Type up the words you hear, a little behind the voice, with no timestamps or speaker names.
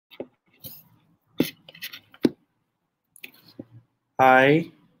Hi,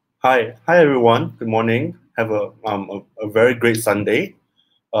 hi everyone. Good morning. Have a very great Sunday.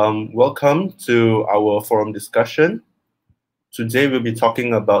 Welcome to our forum discussion. Today we'll be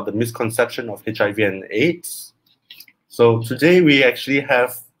talking about the misconception of HIV and AIDS. So today we actually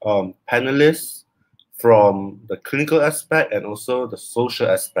have panelists from the clinical aspect and also the social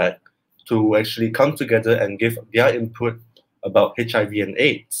aspect to actually come together and give their input about HIV and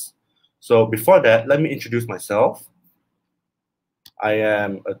AIDS. So before that, let me introduce myself. I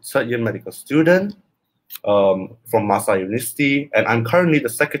am a third-year medical student from MAHSA University, and I'm currently the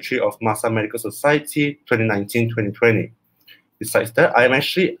secretary of MAHSA Medical Society 2019-2020. Besides that, I am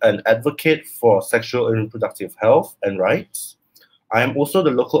actually an advocate for sexual and reproductive health and rights. I am also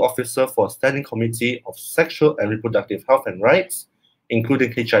the local officer for Standing Committee of Sexual and Reproductive Health and Rights,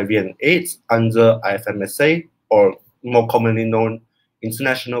 including HIV and AIDS under IFMSA, or more commonly known,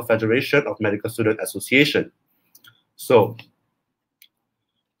 International Federation of Medical Student Association. So,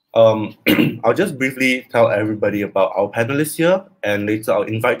 I'll just briefly tell everybody about our panelists here, and later I'll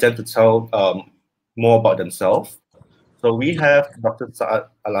invite them to tell more about themselves. So we have Dr. Saad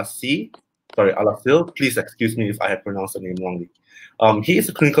Alasil. Please excuse me if I have pronounced the name wrongly. He is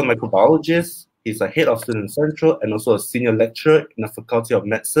a clinical microbiologist. He's a head of Student Central and also a senior lecturer in the Faculty of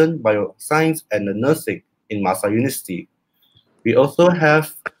Medicine, Bioscience, and Nursing in MAHSA University. We also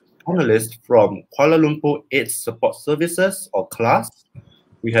have panelists from Kuala Lumpur AIDS Support Services, or CLAS.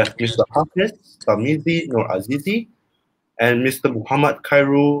 We have Mr. Hafiz Tamizi Nur Azizi and Mr. Muhammad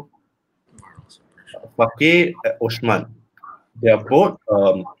Khairul Fakih Osman. They are both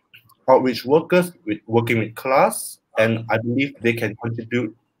outreach workers working with CLAS, and I believe they can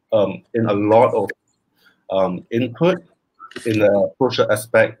contribute in a lot of input in the social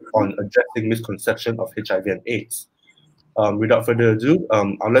aspect on addressing misconception of HIV and AIDS. Without further ado,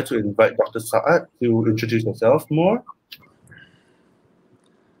 I'd like to invite Dr. Saad to introduce yourself more.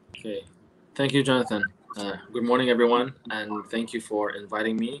 Okay, thank you, Jonathan. Good morning, everyone, and thank you for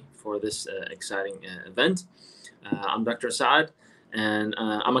inviting me for this exciting event. I'm Dr. Saad, and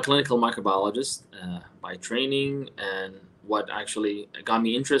I'm a clinical microbiologist by training, and what actually got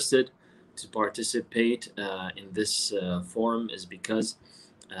me interested to participate in this forum is because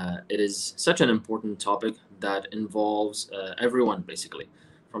it is such an important topic that involves everyone, basically,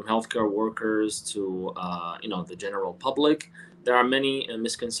 from healthcare workers to the general public. There are many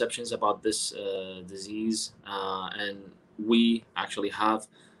misconceptions about this disease, and we actually have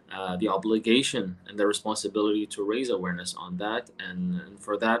the obligation and the responsibility to raise awareness on that. And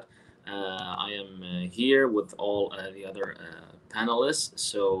for that, I am here with all the other panelists.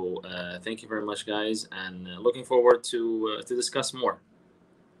 So thank you very much, guys, and looking forward to discuss more.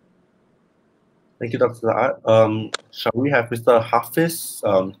 Thank you, Dr. Saad. Shall we have Mr. Hafiz,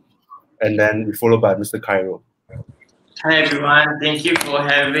 and then we follow by Mr. Khairul? Hi everyone, thank you for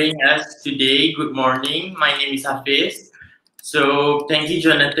having us today. Good morning, my name is Hafiz. So thank you,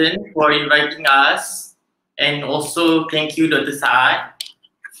 Jonathan, for inviting us, and also thank you, Dr. Saad,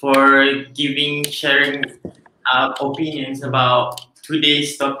 for sharing opinions about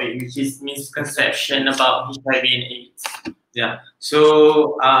today's topic, which is misconception about HIV and AIDS. Yeah,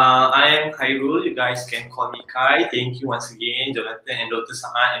 so I am Khairul. You guys can call me Kai. Thank you once again, Jonathan and Dr.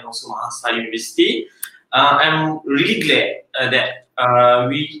 Saad, and also MAHSA University. I'm really glad that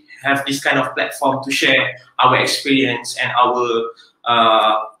we have this kind of platform to share our experience and our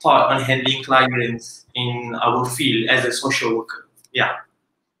thought on handling clients in our field as a social worker. Yeah.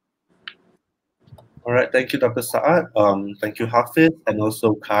 All right, thank you, Dr. Saad. Thank you, Hafiz, and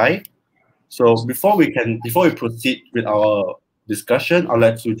also Kai. So before we proceed with our discussion, I'd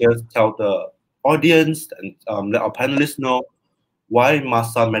like to just tell the audience and let our panelists know why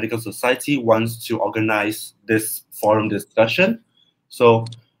MAHSA Medical Society wants to organize this forum discussion. So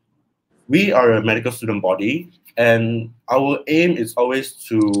we are a medical student body, and our aim is always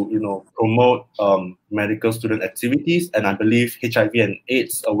to promote medical student activities, and I believe HIV and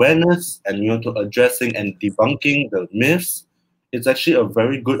AIDS awareness and to addressing and debunking the myths. It's actually a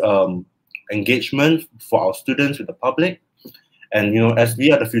very good engagement for our students with the public, and as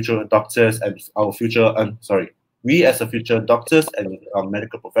we are the future doctors and we as a future doctors and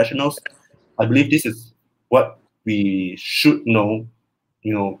medical professionals, I believe this is what we should know.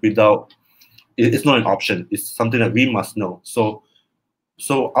 It's not an option. It's something that we must know. So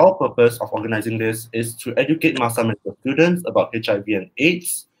our purpose of organizing this is to educate MAHSA medical students about HIV and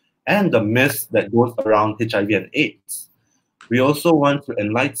AIDS and the myths that goes around HIV and AIDS. We also want to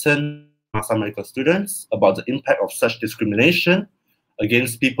enlighten MAHSA medical students about the impact of such discrimination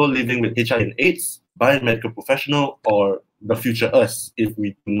against people living with HIV and AIDS by a medical professional or the future us if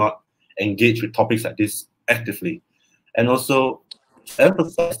we do not engage with topics like this actively. And also, to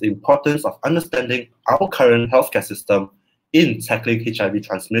emphasize the importance of understanding our current healthcare system in tackling HIV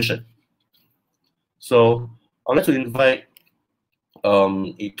transmission. So I'd like to invite,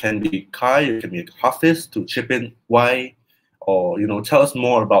 it can be Kai, it can be Hafiz, to chip in why, or tell us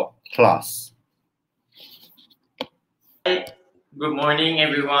more about CLASS. Good morning,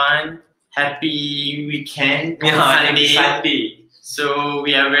 everyone. Happy weekend. Sunday. So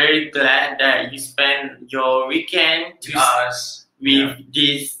we are very glad that you spend your weekend with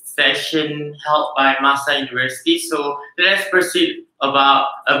this session held by MAHSA University. So let's proceed about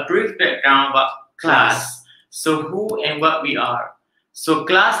a brief background about CLASS. So who and what we are. So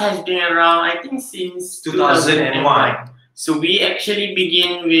CLASS has been around, I think, since 2001. So we actually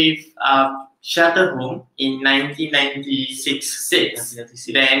begin with shelter home in 1996.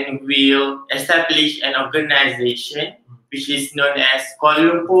 Then we'll establish an organization which is known as Kuala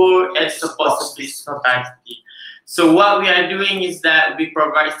Lumpur AIDS Support Service Society. So what we are doing is that we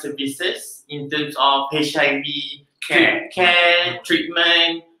provide services in terms of HIV care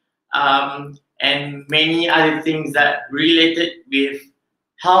treatment, and many other things that related with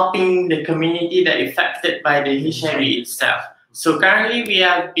helping the community that affected by the HIV itself. So currently we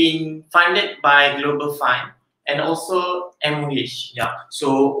have been funded by Global Fund and also MOH. Yeah.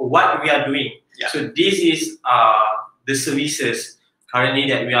 So what we are doing. Yeah. So this is the services currently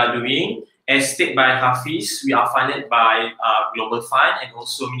that we are doing. As stated by Hafiz, we are funded by Global Fund and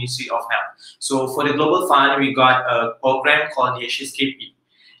also Ministry of Health. So for the Global Fund, we got a program called the HSKP.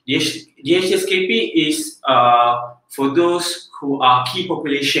 The HSKP is for those who are key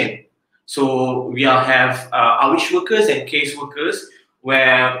population. So we have outreach workers and case workers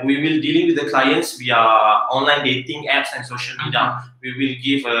where we will dealing with the clients via online dating apps and social media. We will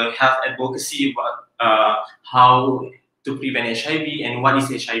give a health advocacy about how to prevent HIV and what is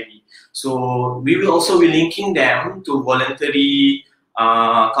HIV. So we will also be linking them to voluntary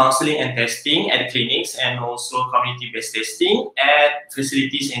counseling and testing at clinics and also community-based testing at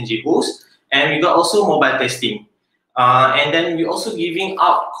facilities and NGOs. And we got also mobile testing. And then we're also giving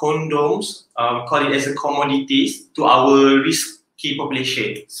out condoms, we call it as a commodities, to our risky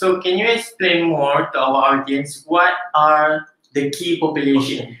population. So can you explain more to our audience what are the key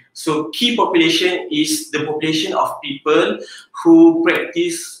population? Okay. So key population is the population of people who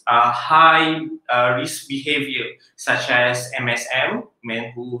practice high risk behavior, such as MSM,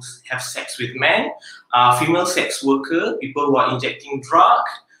 men who have sex with men, female sex worker, people who are injecting drug,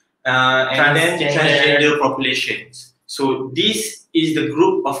 and then transgender populations. So this is the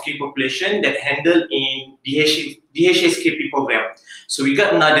group of key population that handled in the HSKP program. So we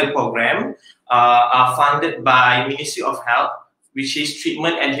got another program funded by Ministry of Health, which is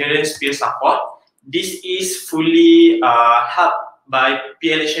treatment adherence peer support. This is fully helped by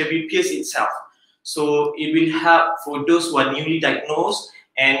PLHIV peers itself. So it will help for those who are newly diagnosed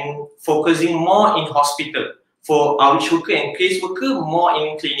and focusing more in hospital. For outreach worker and case worker, more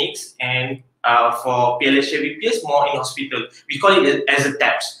in clinics, and for PLHIV peers, more in hospital. We call it as a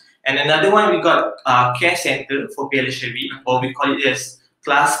TAPS. And another one, we got care center for PLHIV, or we call it as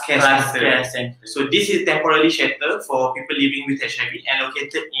Class Care Center. So this is temporary shelter for people living with HIV and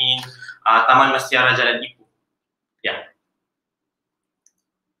located in Taman Mestiara Jalan Ibu. Yeah.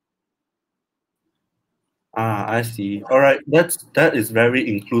 I see. All right, that is very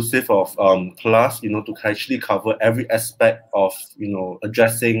inclusive of CLASS, to actually cover every aspect of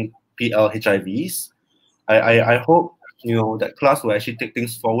addressing PL-HIVs. I hope that CLASS will actually take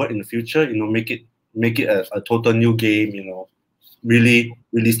things forward in the future. Make it a total new game. Really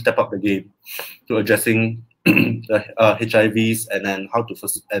step up the game to addressing the HIVs and then how to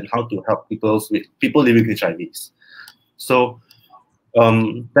help people living with HIVs. So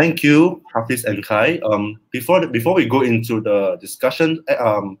thank you, Hafiz and Kai. Before we go into the discussion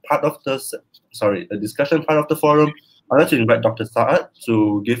part of the forum, I'd like to invite Dr. Saad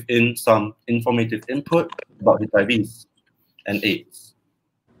to give in some informative input about HIVs and AIDS.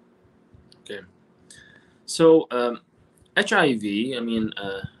 Okay. So HIV,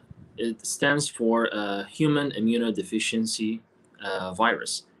 it stands for human immunodeficiency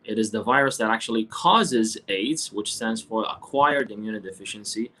virus. It is the virus that actually causes AIDS, which stands for acquired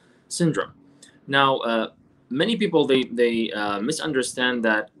immunodeficiency syndrome. Now, many people they misunderstand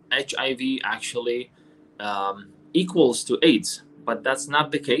that HIV actually equals to AIDS, but that's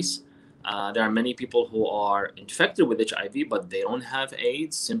not the case. There are many people who are infected with HIV, but they don't have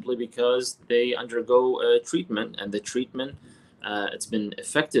AIDS simply because they undergo treatment, and the treatment it's been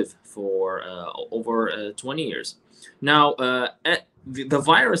effective for over 20 years. Now, the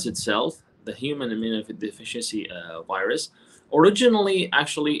virus itself, the human immunodeficiency virus, Originally,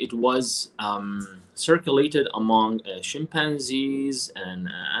 actually, it was circulated among chimpanzees and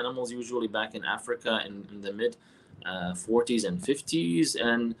animals, usually back in Africa in the mid 40s and 50s,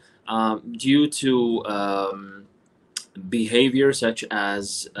 and due to behavior such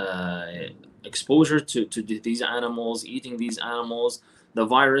as exposure to these animals, eating these animals, the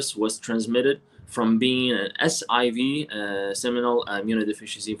virus was transmitted from being an SIV, seminal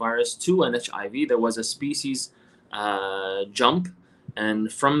immunodeficiency virus, to an HIV. There was a species jump,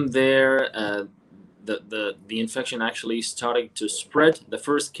 and from there the infection actually started to spread. The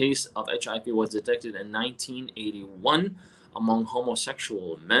first case of HIV was detected in 1981 among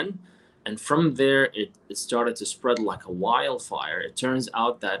homosexual men, and from there it started to spread like a wildfire. It turns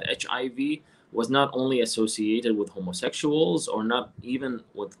out that HIV was not only associated with homosexuals or not even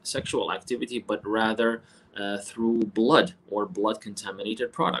with sexual activity, but rather through blood or blood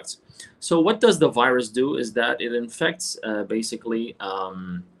contaminated products. So what does the virus do is that it infects basically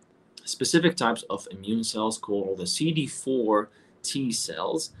specific types of immune cells called the CD4 T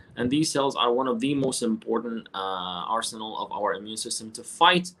cells, and these cells are one of the most important arsenal of our immune system to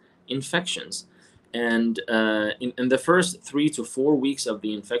fight infections. And in the first 3 to 4 weeks of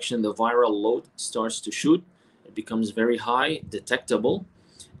the infection, the viral load starts to shoot. It becomes very high, detectable,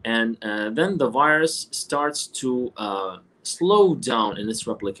 and then the virus starts to slow down in its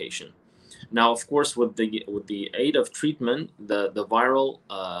replication. Now, of course, with the aid of treatment, the viral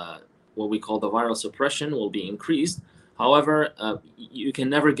what we call the viral suppression will be increased. However, you can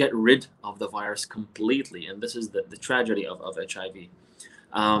never get rid of the virus completely, and this is the tragedy of HIV.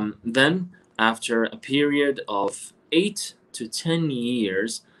 Then, after a period of 8 to 10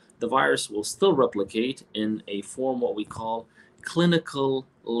 years, the virus will still replicate in a form what we call clinical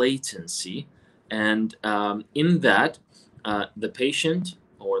latency, and in that, the patient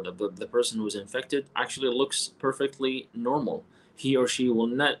or the person who's infected actually looks perfectly normal. He or she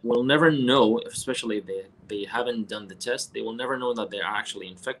will never know, especially if they haven't done the test, they will never know that they are actually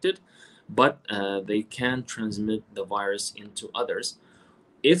infected, but they can transmit the virus into others.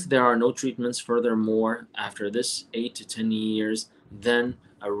 If there are no treatments, furthermore, after this 8 to 10 years, then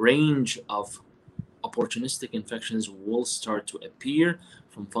a range of opportunistic infections will start to appear,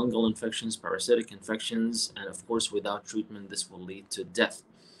 from fungal infections, parasitic infections, and of course, without treatment, this will lead to death.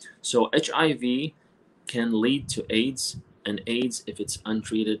 So HIV can lead to AIDS, and AIDS, if it's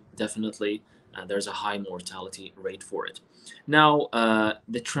untreated, definitely there's a high mortality rate for it. Now,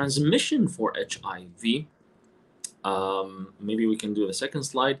 the transmission for HIV, maybe we can do the second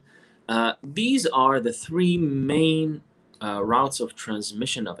slide. These are the 3 main routes of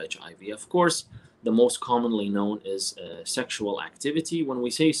transmission of HIV. Of course, the most commonly known is sexual activity. When we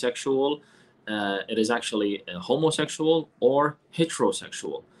say sexual, it is actually homosexual or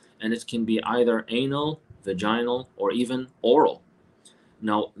heterosexual, and it can be either anal, vaginal, or even oral.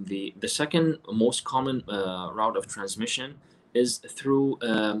 Now, the second most common route of transmission is through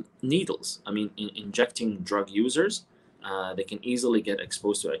needles. I mean, injecting drug users, they can easily get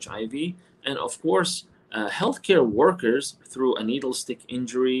exposed to HIV, and of course, healthcare workers through a needle stick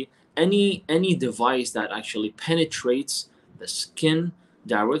injury. Any device that actually penetrates the skin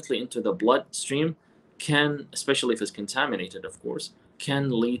directly into the bloodstream can, especially if it's contaminated, of course, can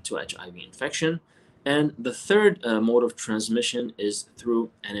lead to HIV infection. And the third mode of transmission is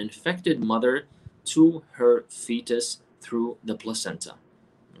through an infected mother to her fetus through the placenta.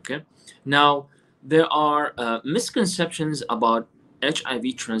 Okay. Now, there are misconceptions about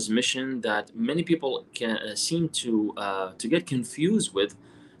HIV transmission that many people can seem to get confused with.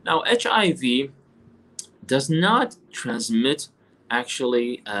 Now, HIV does not transmit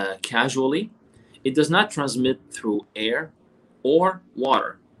actually casually. It does not transmit through air or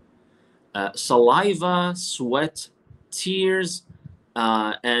water. Saliva, sweat, tears,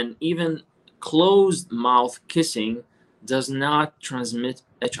 and even closed mouth kissing does not transmit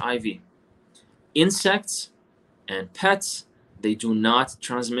HIV. Insects and pets, they do not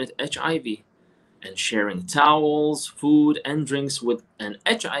transmit HIV. And sharing towels, food, and drinks with an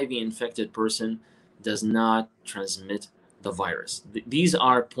HIV-infected person does not transmit the virus. These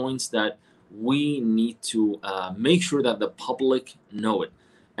are points that we need to make sure that the public know it.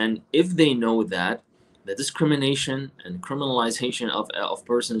 And if they know that, the discrimination and criminalization of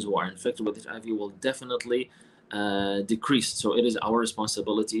persons who are infected with HIV will definitely decrease. So it is our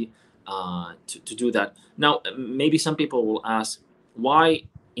responsibility to do that. Now, maybe some people will ask, why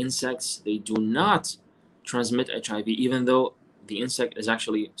insects, they do not transmit HIV even though the insect is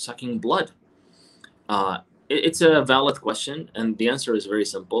actually sucking blood? It's a valid question, and the answer is very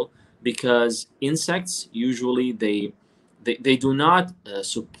simple. Because insects usually they do not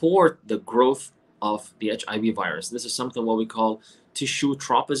support the growth of the HIV virus. This is something what we call tissue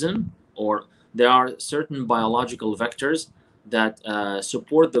tropism, or there are certain biological vectors that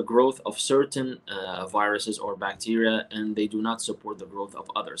support the growth of certain viruses or bacteria, and they do not support the growth of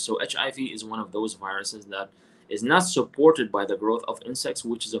others. So HIV is one of those viruses that is not supported by the growth of insects,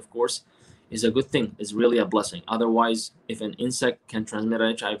 which is, of course, is a good thing. It's really a blessing. Otherwise, if an insect can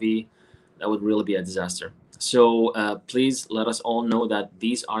transmit HIV, that would really be a disaster. So please let us all know that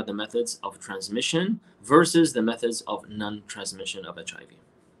these are the methods of transmission versus the methods of non-transmission of HIV.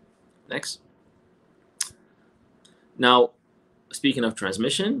 Next. Now, speaking of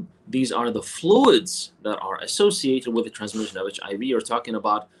transmission, these are the fluids that are associated with the transmission of HIV. You're talking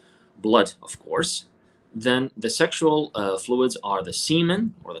about blood, of course. Then the sexual fluids are the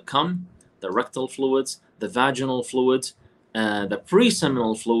semen or the cum, the rectal fluids, the vaginal fluids, the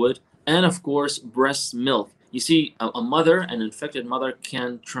pre-seminal fluid, and of course, breast milk. You see, a mother, an infected mother,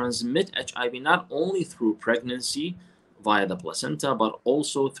 can transmit HIV not only through pregnancy via the placenta, but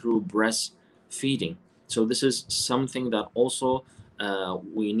also through breastfeeding. So this is something that also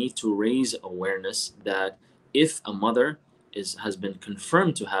we need to raise awareness that if a mother has been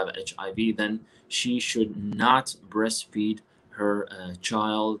confirmed to have HIV, then she should not breastfeed her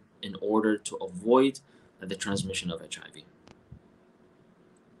child in order to avoid the transmission of HIV.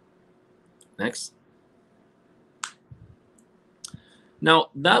 Next. Now,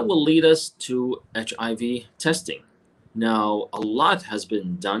 that will lead us to HIV testing. Now, a lot has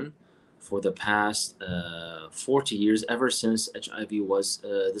been done for the past 40 years, ever since HIV was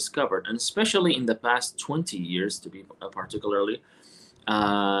discovered, and especially in the past 20 years, to be particularly.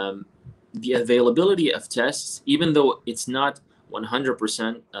 The availability of tests, even though it's not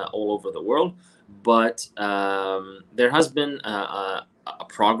 100% all over the world, but there has been a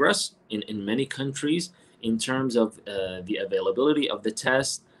progress in many countries in terms of the availability of the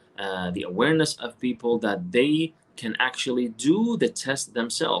test, the awareness of people that they can actually do the test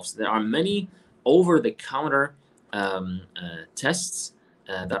themselves. There are many over-the-counter tests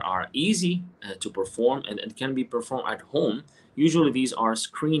that are easy to perform and can be performed at home. Usually these are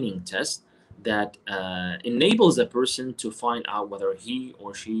screening tests that enables a person to find out whether he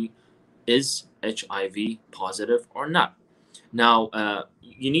or she is HIV positive or not. Now,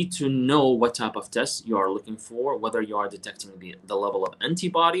 you need to know what type of test you are looking for, whether you are detecting the level of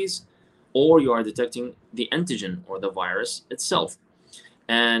antibodies or you are detecting the antigen or the virus itself.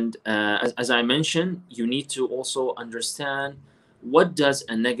 And as I mentioned, you need to also understand what does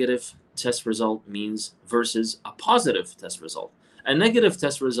a negative test result means versus a positive test result. A negative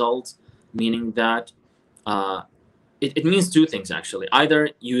test result meaning that it means two things, actually. Either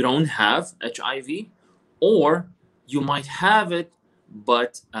you don't have HIV, or you might have it,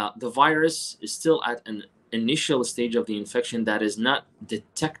 but the virus is still at an initial stage of the infection that is not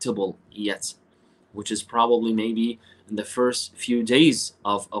detectable yet, which is probably maybe in the first few days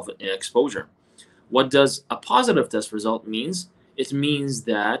of exposure. What does a positive test result means? It means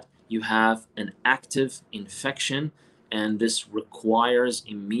that you have an active infection, and this requires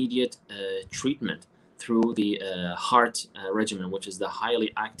immediate treatment through the HAART regimen, which is the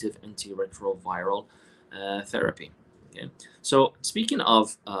highly active antiretroviral therapy. Okay, so speaking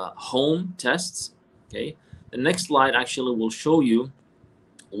of home tests, okay, the next slide actually will show you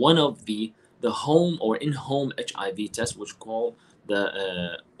one of the home or in-home HIV tests, which called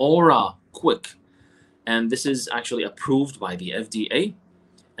the Aura Quick, and this is actually approved by the FDA.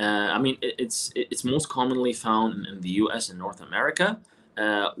 I mean, it's most commonly found in the U.S. and North America.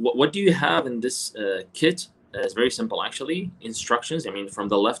 What do you have in this kit? It's very simple, actually. Instructions. I mean, from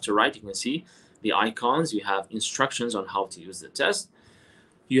the left to right, you can see the icons. You have instructions on how to use the test.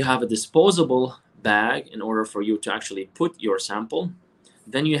 You have a disposable bag in order for you to actually put your sample.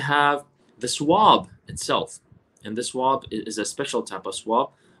 Then you have the swab itself, and the swab is a special type of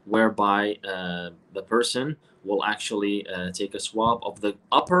swab whereby the person will actually take a swab of the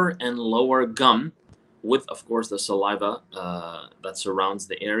upper and lower gum with, of course, the saliva that surrounds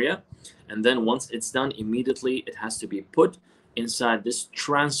the area. And then once it's done, immediately it has to be put inside this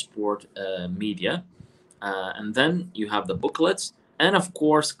transport media. And then you have the booklets and, of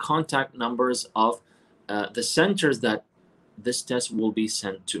course, contact numbers of the centers that this test will be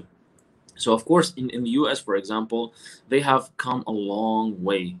sent to. So, of course, in the US, for example, they have come a long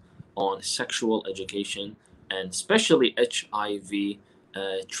way on sexual education and especially HIV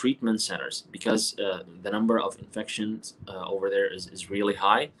treatment centers, because the number of infections over there is really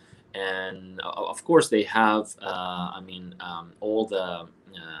high. And of course, they have, all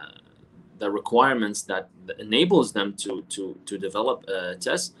requirements that enables them to develop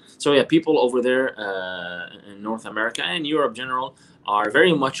tests. So yeah, people over there in North America and Europe general are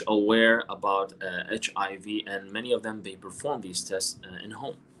very much aware about HIV, and many of them, they perform these tests in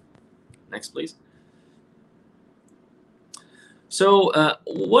home. Next, please. So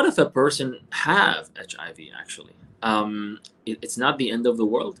what if a person have HIV actually? It's not the end of the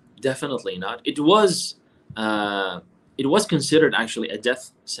world. Definitely not. It was considered actually a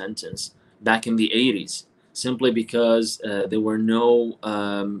death sentence back in the 80s, simply because there were no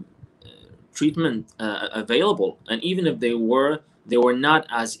treatment available, and even if they were not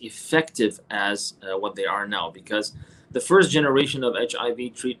as effective as what they are now, because the first generation of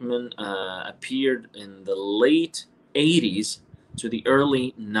HIV treatment appeared in the late 80s to the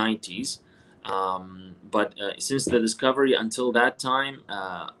early 90s. But since the discovery until that time,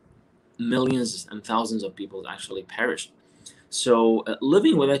 millions and thousands of people actually perished. So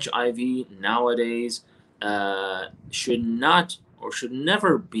living with HIV nowadays should not or should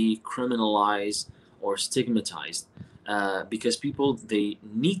never be criminalized or stigmatized, because people, they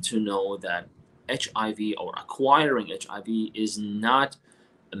need to know that HIV or acquiring HIV is not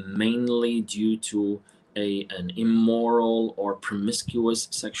mainly due to an immoral or promiscuous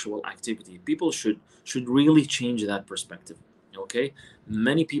sexual activity. People should really change that perspective. Okay,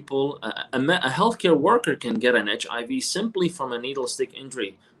 many people, a healthcare worker can get an HIV simply from a needle stick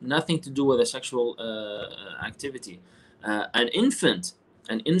injury, nothing to do with a sexual activity. An infant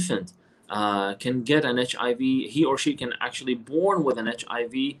can get an HIV. He or she can actually born with an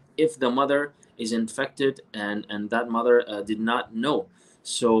HIV if the mother is infected and that mother did not know.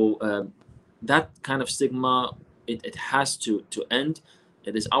 So that kind of stigma, it has to end.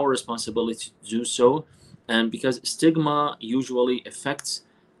 It is our responsibility to do so, and because stigma usually affects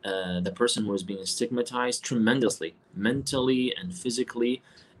the person who is being stigmatized tremendously, mentally and physically,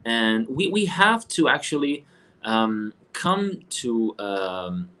 and we have to actually come to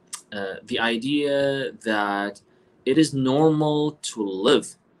the idea that it is normal to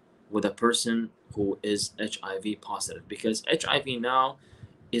live with a person who is HIV positive, because HIV now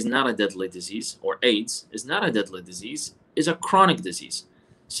is not a deadly disease, or AIDS is not a deadly disease, is a chronic disease.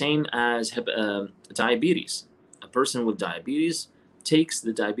 Same as diabetes. A person with diabetes takes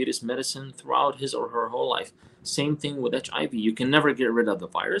the diabetes medicine throughout his or her whole life. Same thing with HIV. You can never get rid of the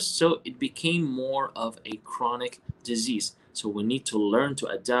virus, so it became more of a chronic disease. So we need to learn to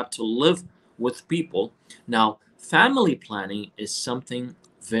adapt to live with people. Now, family planning is something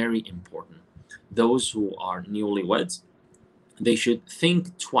very important. Those who are newlyweds, they should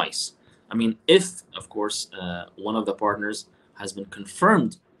think twice. I mean, if, of course, one of the partners has been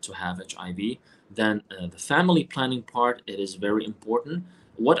confirmed to have HIV, then the family planning part, it is very important.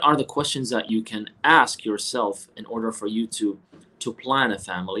 What are the questions that you can ask yourself in order for you to plan a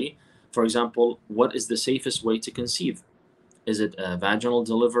family? For example, what is the safest way to conceive? Is it a vaginal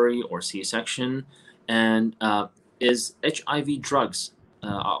delivery or C-section? And is HIV drugs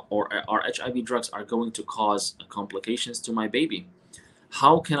or are HIV drugs are going to cause complications to my baby?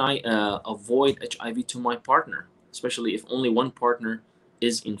 How can I avoid HIV to my partner, especially if only one partner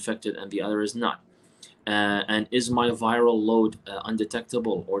is infected and the other is not? And is my viral load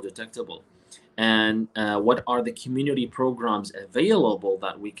undetectable or detectable? And what are the community programs available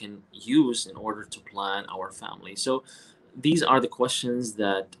that we can use in order to plan our family? So these are the questions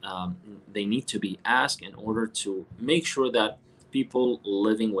that they need to be asked in order to make sure that people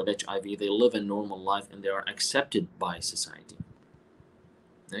living with HIV, they live a normal life and they are accepted by society.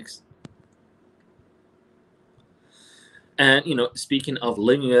 Next. And speaking of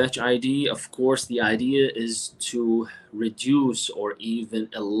living with HIV, of course, the idea is to reduce or even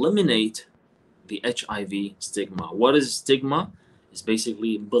eliminate the HIV stigma. What is stigma? It's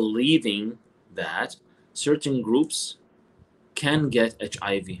basically believing that certain groups can get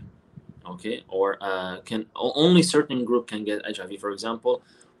HIV, okay, or only certain group can get HIV. For example,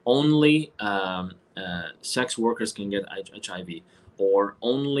 only sex workers can get HIV, or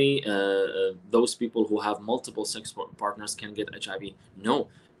only those people who have multiple sex partners can get HIV. No,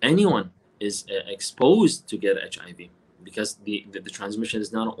 anyone is exposed to get HIV, because the transmission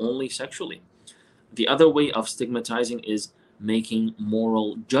is not only sexually. The other way of stigmatizing is making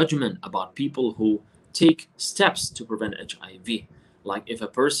moral judgment about people who take steps to prevent HIV. Like if a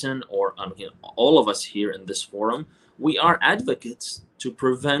person, or all of us here in this forum, we are advocates to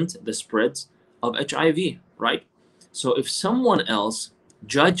prevent the spread of HIV, right? So if someone else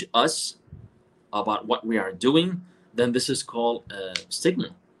judge us about what we are doing, then this is called stigma.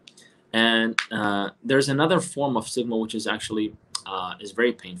 And there's another form of stigma which is actually is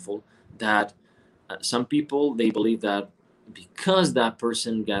very painful, that some people, they believe that because that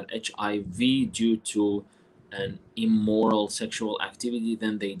person got HIV due to an immoral sexual activity,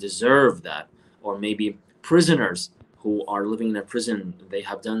 then they deserve that. Or maybe prisoners who are living in a prison, they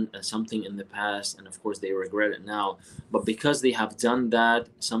have done something in the past, and of course they regret it now. But because they have done that,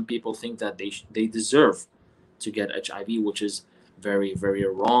 some people think that they deserve to get HIV, which is very, very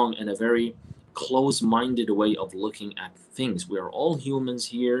wrong and a very close-minded way of looking at things. We are all humans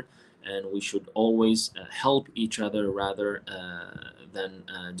here, and we should always help each other rather than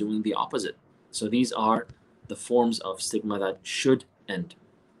doing the opposite. So these are the forms of stigma that should end.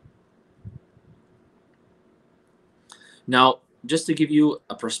 Now, just to give you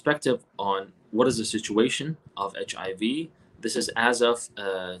a perspective on what is the situation of HIV, this is as of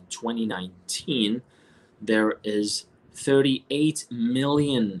 2019. There is 38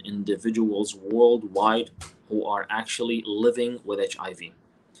 million individuals worldwide who are actually living with HIV.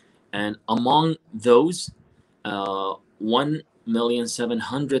 And among those,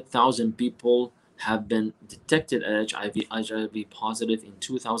 1,700,000 people have been detected as HIV positive in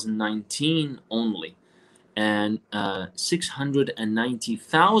 2019 only. And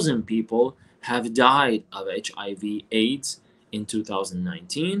 690,000 people have died of HIV/AIDS in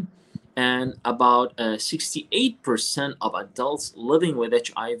 2019. And about 68% of adults living with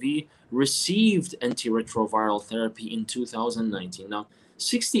HIV received antiretroviral therapy in 2019. Now,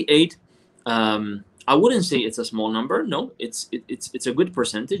 68, I wouldn't say it's a small number. No, it's a good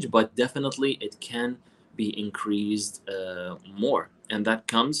percentage, but definitely it can be increased more, and that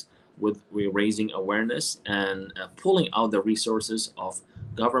comes with raising awareness and pulling out the resources of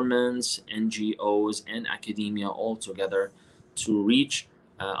governments, NGOs, and academia all together to reach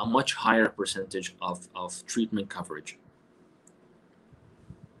a much higher percentage of treatment coverage.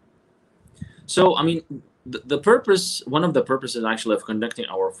 So, I mean, the purpose, one of the purposes actually of conducting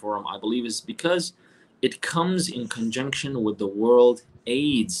our forum, I believe, is because it comes in conjunction with the World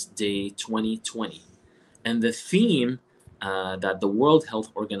AIDS Day 2020. And the theme that the World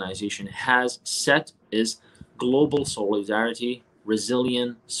Health Organization has set is global solidarity,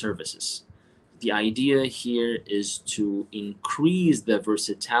 resilient services. The idea here is to increase the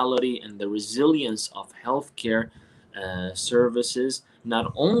versatility and the resilience of healthcare services,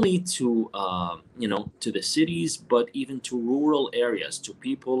 not only to to the cities, but even to rural areas, to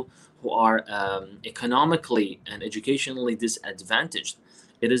people who are economically and educationally disadvantaged.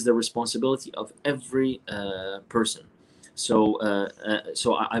 It is the responsibility of every person. So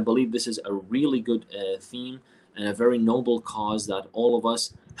I believe this is a really good theme and a very noble cause that all of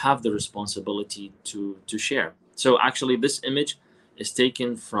us have the responsibility to share. So actually, this image is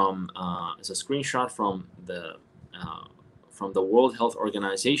taken from as a screenshot from the World Health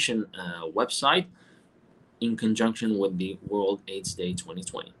Organization website in conjunction with the World AIDS Day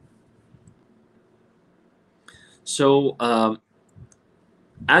 2020. So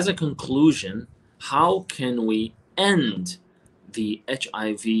as a conclusion, how can we end the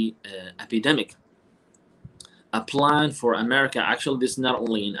HIV epidemic? A plan for America. Actually, this is not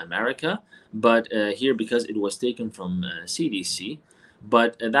only in America, but here, because it was taken from CDC,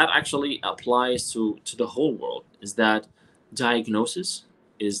 but that actually applies to the whole world, is that diagnosis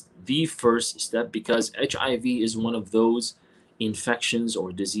is the first step, because HIV is one of those infections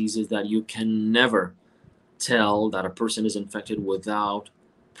or diseases that you can never tell that a person is infected without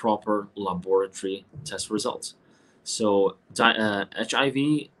proper laboratory test results. So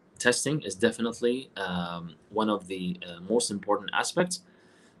HIV testing is definitely one of the most important aspects.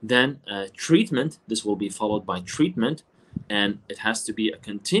 Then treatment, this will be followed by treatment, and it has to be a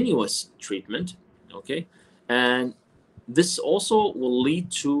continuous treatment, okay? And this also will lead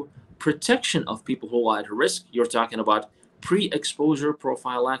to protection of people who are at risk. You're talking about pre-exposure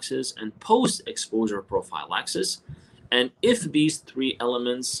prophylaxis and post-exposure prophylaxis. And if these three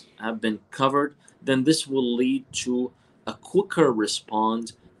elements have been covered, then this will lead to a quicker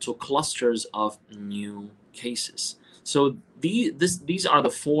response to clusters of new cases. So these are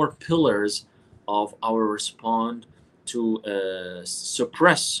the four pillars of our response to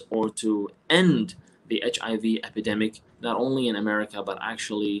suppress or to end the HIV epidemic, not only in America, but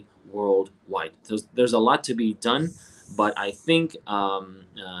actually worldwide. So there's a lot to be done, but I think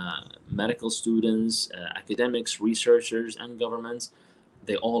medical students, academics, researchers, and governments,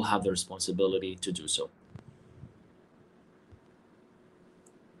 they all have the responsibility to do so.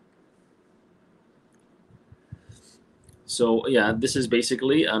 So yeah, this is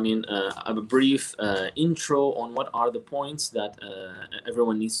basically, I mean, a brief intro on what are the points that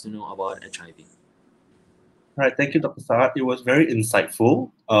everyone needs to know about HIV. All right, thank you, Dr. Saad. It was very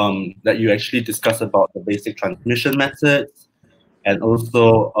insightful that you actually discussed about the basic transmission methods and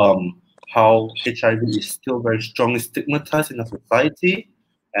also how HIV is still very strongly stigmatized in our society,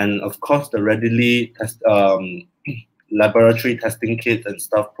 and of course the readily laboratory testing kits and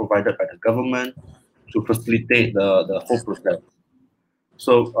stuff provided by the government to facilitate the whole process.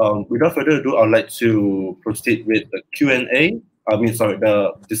 So without further ado, I'd like to proceed with the Q&A.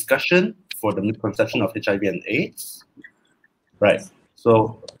 The discussion for the misconception of HIV and AIDS. Right.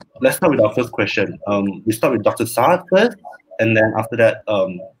 So let's start with our first question. We start with Dr. Saad first, and then after that,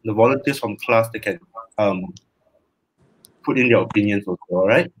 the volunteers from class, they can put in their opinions also, all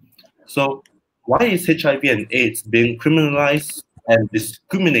right? So why is HIV and AIDS being criminalized and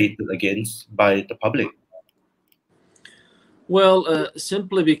discriminated against by the public? Well,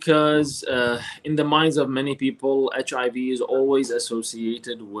 simply because in the minds of many people, HIV is always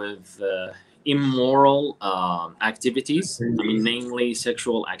associated with immoral activities. I mean, namely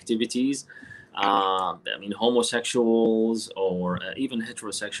sexual activities. I mean, homosexuals or even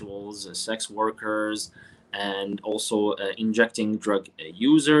heterosexuals, sex workers, and also injecting drug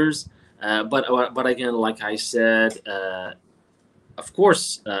users. But again, like I said, of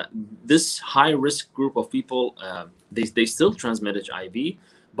course, this high-risk group of people, they still transmit HIV,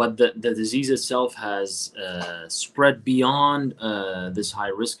 but the disease itself has spread beyond this high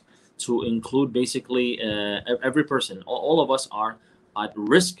risk to include basically every person. All of us are at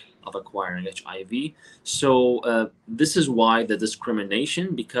risk of acquiring HIV. So this is why the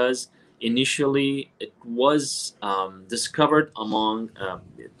discrimination, because initially it was discovered among a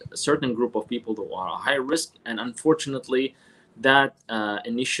certain group of people who are high risk, and unfortunately that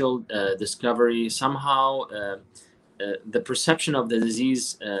initial discovery somehow the perception of the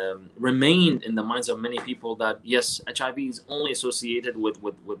disease remained in the minds of many people that yes, HIV is only associated with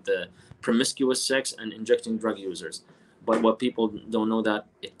the promiscuous sex and injecting drug users. But what people don't know that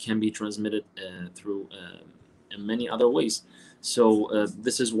it can be transmitted through in many other ways. So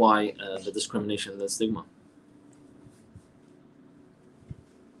this is why the discrimination, the stigma.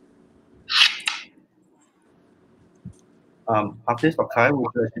 Hafiz or Kai,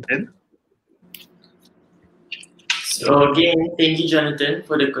 would you like to begin? So again, thank you, Jonathan,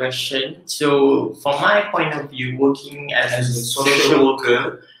 for the question. So from my point of view, working as a social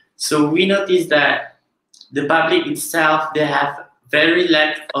worker, so we notice that the public itself, they have very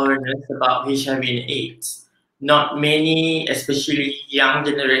lack awareness about HIV and AIDS. Not many, especially young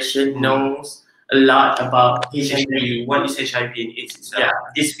generation, knows a lot about HIV. What is HIV and AIDS itself? Yeah,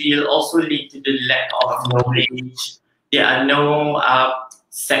 this will also lead to the lack of knowledge. There are no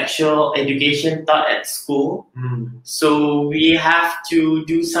sexual education taught at school. So we have to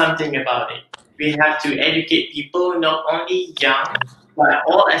do something about it. We have to educate people, not only young, but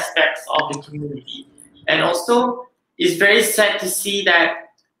all aspects of the community. And also, it's very sad to see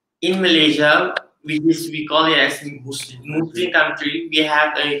that in Malaysia, we call it as Muslim country, we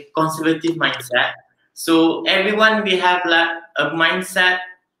have a conservative mindset. So everyone, we have like a mindset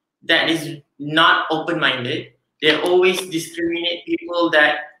that is not open-minded. They always discriminate people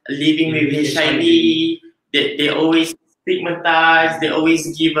that are living with HIV. They always stigmatize. They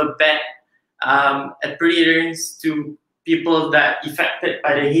always give a bad appearance to people that affected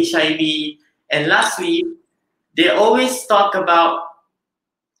by the HIV. And lastly, they always talk about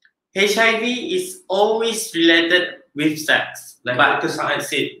HIV is always related with sex. Like Dr. Saad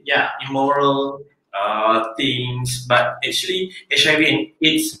said, yeah, immoral things, but actually HIV and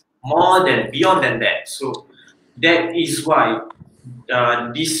AIDS more than beyond than that. So that is why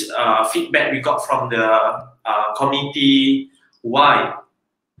this feedback we got from the community, why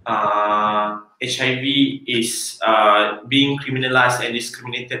HIV is being criminalized and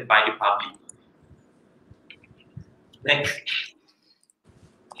discriminated by the public. Next.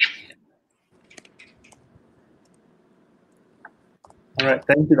 All right,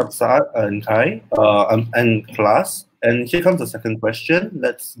 thank you, Dr. Saad and Kai and class. And here comes the second question.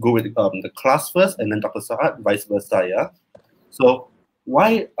 Let's go with the class first, and then Dr. Saad, vice versa. Yeah. So,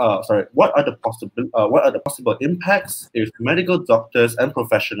 what are the possible impacts if medical doctors and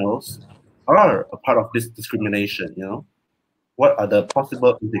professionals are a part of this discrimination? You know, what are the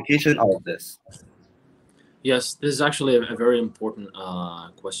possible implications of this? Yes, this is actually a very important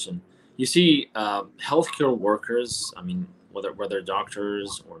question. You see, healthcare workers, I mean, whether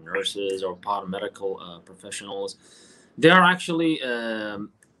doctors or nurses or paramedical professionals, they are actually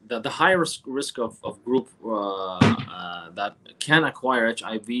the highest risk of group that can acquire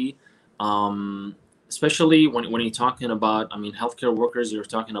HIV, especially when you're talking about, I mean, healthcare workers, you're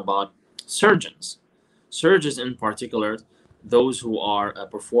talking about surgeons in particular, those who are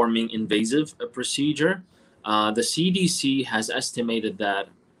performing invasive procedure. The CDC has estimated that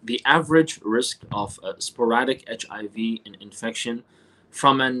the average risk of sporadic HIV infection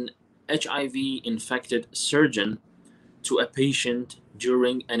from an HIV infected surgeon to a patient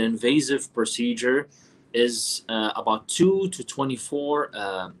during an invasive procedure is about 2 to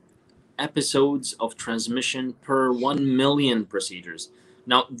 24 episodes of transmission per 1 million procedures.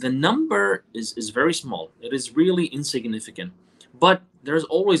 Now, the number is very small. It is really insignificant, but there's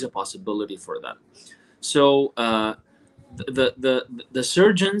always a possibility for that. So the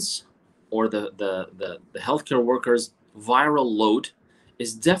surgeons or the healthcare workers' viral load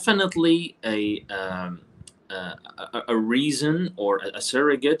is definitely a reason or a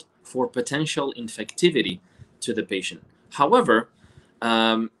surrogate for potential infectivity to the patient. However,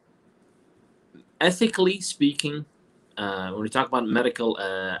 ethically speaking, when we talk about medical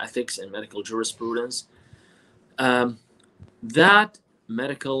ethics and medical jurisprudence, that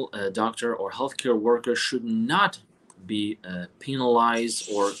medical doctor or healthcare worker should not be penalized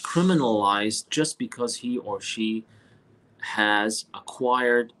or criminalized just because he or she has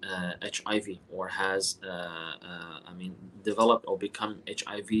acquired HIV or has, developed or become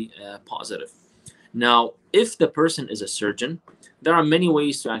HIV positive. Now, if the person is a surgeon, there are many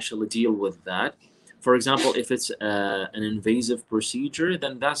ways to actually deal with that. For example, if it's an invasive procedure,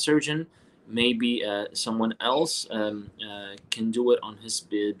 then that surgeon, maybe someone else can do it on his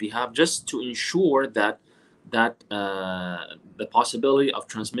behalf, just to ensure that the possibility of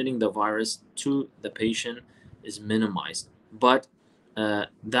transmitting the virus to the patient is minimized. But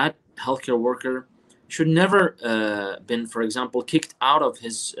that healthcare worker should never been, for example, kicked out of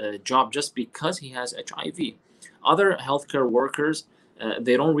his job just because he has HIV. Other healthcare workers,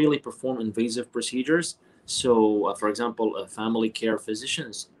 they don't really perform invasive procedures. So, for example, family care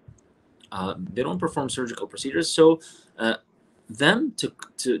physicians, they don't perform surgical procedures. So, them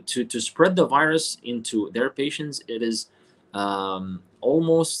to spread the virus into their patients, it is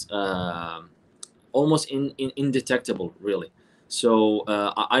almost indetectable, really. So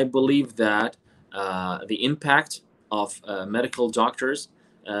I believe that the impact of medical doctors,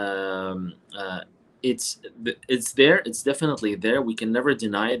 it's there. It's definitely there. We can never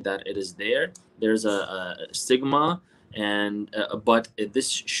deny that it is there. There's a stigma, and but this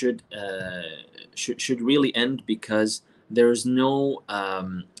should really end, because there's no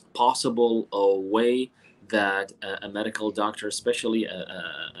possible way that a medical doctor, especially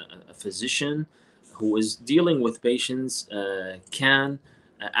a physician who is dealing with patients, can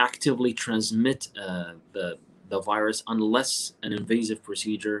actively transmit the virus unless an invasive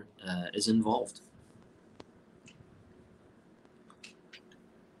procedure is involved.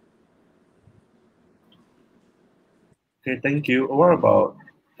 Okay, thank you. What about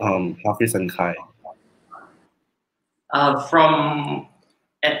Hafiz and Kai? From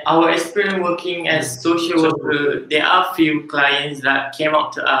our experience working as social worker, there are few clients that came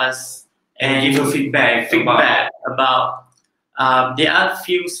up to us and give a feedback about there are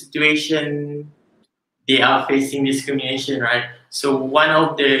few situations they are facing discrimination, right? So one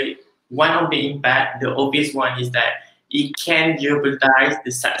of the impact, the obvious one, is that it can jeopardize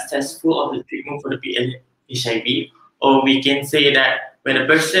the successful of the treatment for the HIV. Or we can say that when a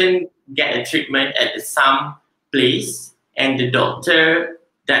person get a treatment at some place and the doctor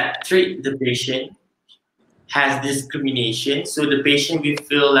that treat the patient has discrimination, so the patient will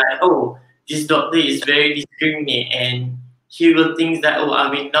feel like, oh, this doctor is very discriminate, and he will think that, oh, I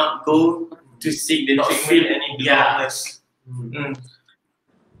will not go to seek the treatment. Any belongingness.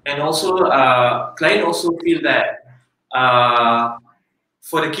 And also, client also feel that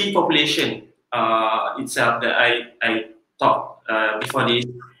for the key population itself that I talked before this,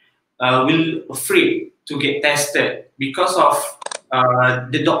 will afraid to get tested because of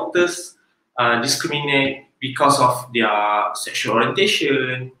the doctors discriminate because of their sexual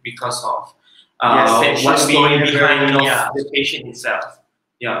orientation, because of what's going behind of the patient itself.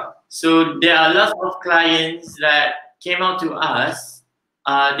 Yeah. So there are lots of clients that came out to us.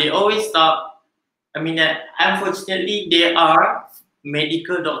 They always thought, unfortunately, there are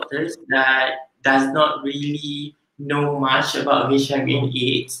medical doctors that does not really know much about HIV and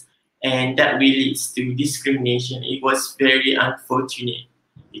AIDS, and that really leads to discrimination. It was very unfortunate,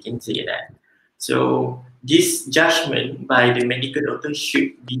 you can say that. So this judgment by the medical doctor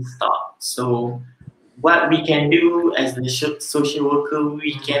should be stopped. So what we can do as the social worker,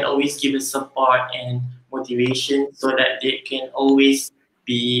 we can always give a support and motivation so that they can always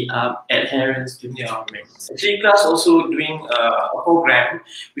be adherents to the treatment. Actually, class also doing a program,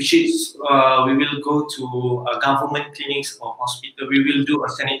 which is we will go to government clinics or hospital. We will do a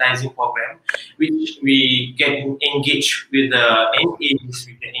sanitizing program, which we get engaged with the NAs,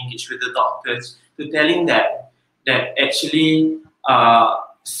 we can engage with the doctors to telling that actually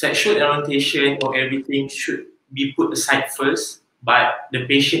sexual orientation or everything should be put aside first, but the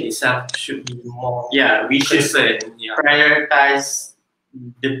patient itself should be more we should concerned. prioritize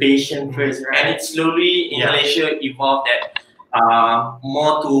the patient first, right? And it slowly in Malaysia evolved that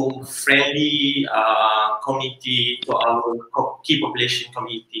more to friendly community, to our key population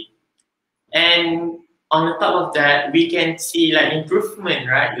community. And on the top of that, we can see like improvement,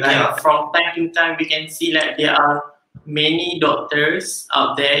 right? Like from time to time, we can see like there are many doctors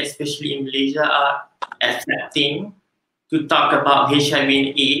out there, especially in Malaysia, are accepting to talk about HIV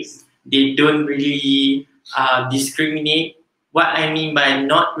and AIDS. They don't really discriminate. What I mean by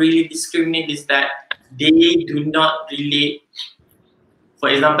not really discriminate is that they do not relate. For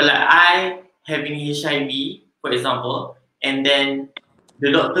example, like I having HIV, for example, and then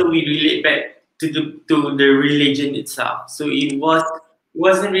the doctor will relate back to the religion itself. So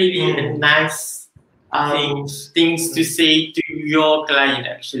wasn't really a nice things to say to your client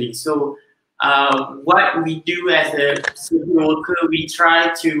actually. So what we do as a social worker, we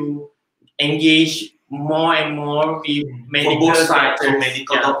try to engage more and more with medical for both sides, so doctors,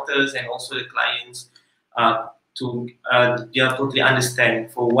 medical doctors and also the clients, to totally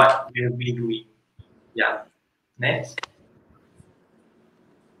understand for what we have been doing. Next.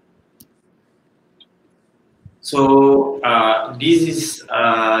 So this is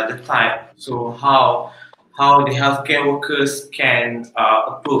the type. So how the healthcare workers can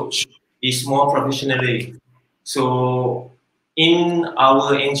approach is more professionally. So in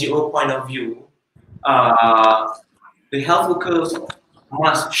our NGO point of view, the health workers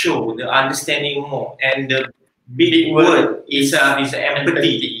must show the understanding more, and the big word is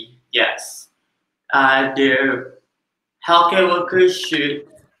empathy. Yes, the healthcare workers should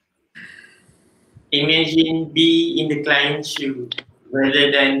imagine be in the client's shoe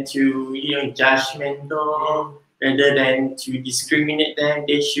rather than to judgmental, rather than to discriminate them.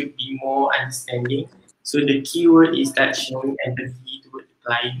 They should be more understanding. So the key word is that showing empathy toward the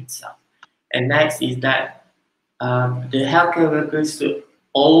client itself. And next is that the healthcare workers should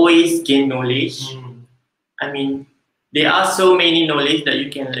always gain knowledge. I mean, there are so many knowledge that you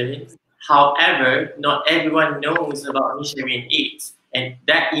can learn. However, not everyone knows about HIV and AIDS, and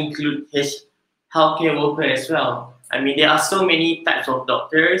that includes healthcare worker as well. I mean, there are so many types of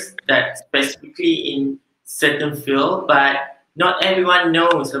doctors that specifically in certain field, but not everyone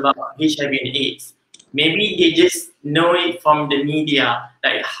knows about HIV and AIDS. Maybe they just know it from the media,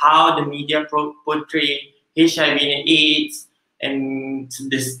 like how the media portray HIV and AIDS and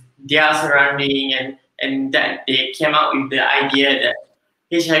their surrounding, and that they came out with the idea that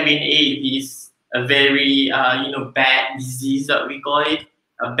HIV and AIDS is a very bad disease that we call it.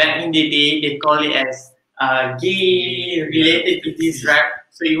 Back in the day, they call it as gay-related disease, right?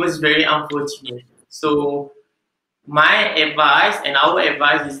 So it was very unfortunate. So my advice and our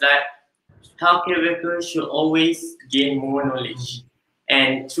advice is that healthcare workers should always gain more knowledge.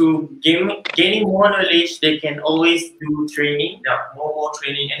 And through gaining more knowledge, they can always do training. More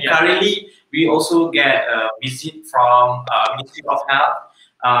training. And currently, we also get a visit from Ministry of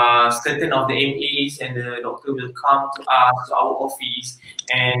Health. Certain of the MAs and the doctor will come to us, to our office,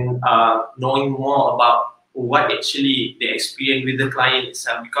 and knowing more about what actually they experience with the client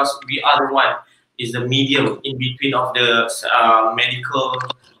itself, because we are the one is the medium in between of the medical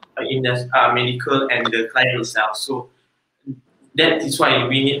and the client itself. So that is why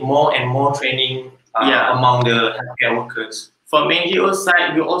we need more and more training among the healthcare workers. From NGO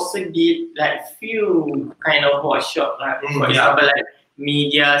side, we also did like few kind of workshop, like for example, like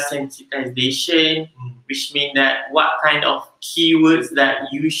media sensitization, which means that what kind of keywords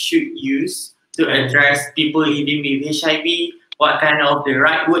that you should use to address people living with HIV, what kind of the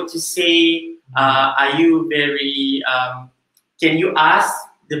right word to say, are you very, can you ask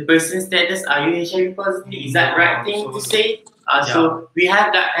the person's status, are you HIV positive, is that right thing to say? So we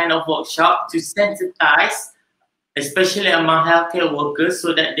have that kind of workshop to sensitize, especially among healthcare workers,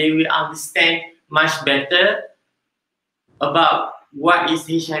 so that they will understand much better about what is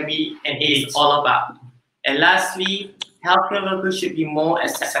HIV and AIDS all about. And lastly, healthcare workers should be more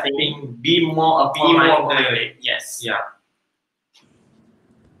accepting, be more accommodating. Yes.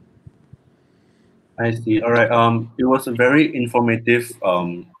 I see. All right. It was a very informative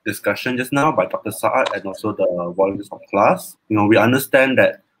discussion just now by Dr. Saad and also the volunteers of class. We understand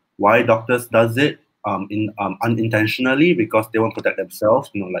that why doctors does it unintentionally, because they want to protect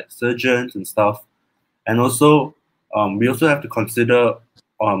themselves. Like surgeons and stuff, and also we also have to consider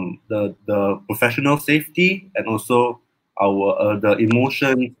the professional safety and also our the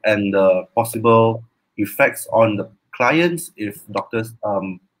emotions and the possible effects on the clients if doctors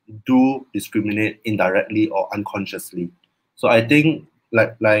do discriminate indirectly or unconsciously. So I think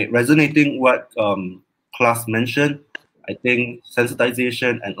like resonating what class mentioned, I think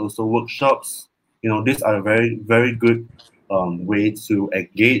sensitization and also workshops, these are a very, very good way to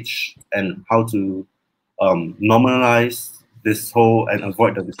engage and how to normalize this whole and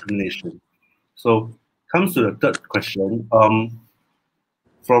avoid the discrimination. So comes to the third question.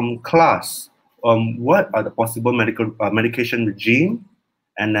 From class, what are the possible medication regime,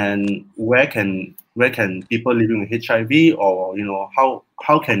 and then where can people living with HIV, or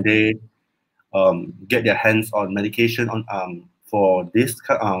how can they get their hands on medication on for this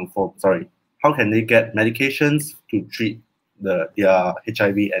for sorry how can they get medications to treat their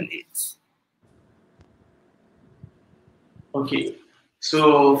HIV and AIDS? Okay,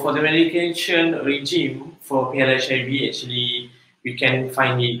 so for the medication regime for PLHIV, actually, we can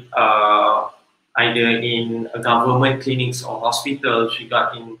find it either in government clinics or hospitals, we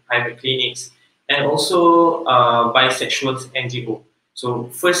got in private clinics, and also bisexual NGO. So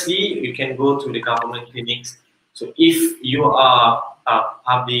firstly, you can go to the government clinics. So if you are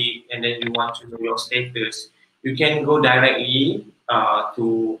public and then you want to know your status, you can go directly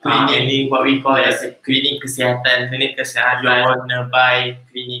to Clinic, what we call as a clinic kesihatan. clinic You kesihatan. want to buy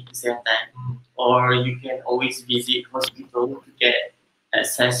clinic kesihatan, or you can always visit hospital to get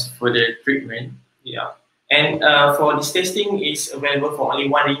access for the treatment. Yeah, and for this testing is available for only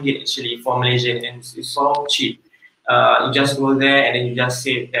RM1 actually for Malaysian, and it's so cheap. You just go there and then you just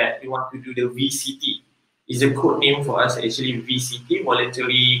say that you want to do the VCT. It's a code name for us actually, VCT,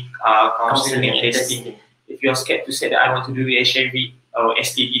 voluntary counseling and testing. If you're scared to say that I want to do the HIV or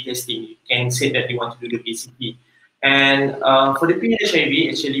STD testing, you can say that you want to do the VCT. And for the PHIV,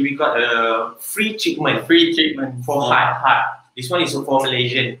 actually we got a free treatment for heart. This one is for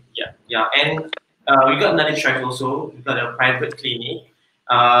Malaysian. Yeah. And we got another choice also. We got a private clinic.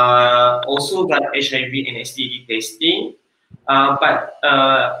 Also got HIV and STD testing, but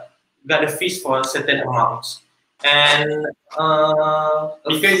got a fees for certain amounts. And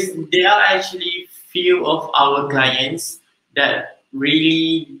Because there are actually few of our clients that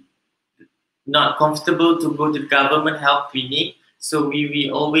really not comfortable to go to the government health clinic, so we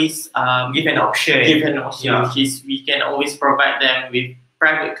always give an option. Yeah. which is we can always provide them with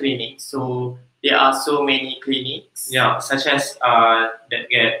private clinics. So there are so many clinics. Yeah, such as that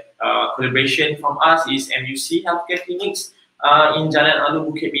get collaboration from us is MUC Healthcare Clinics in Jalan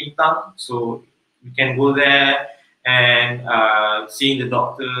Alu Bukit Bintang. So we can go there and seeing the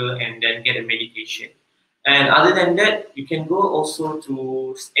doctor and then get a medication. And other than that, you can go also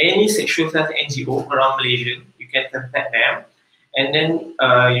to any sexual health NGO around Malaysia. You can contact them, and then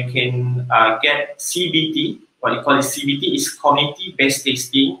you can get CBT. What you call it CBT is community-based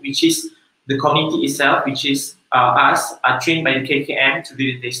testing, which is the community itself, which is us, are trained by the KKM to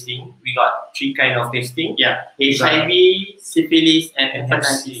do the testing. We got 3 kind of testing. Yeah, HIV, syphilis, and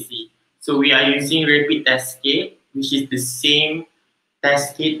hepatitis C. So we are using rapid test kit, which is the same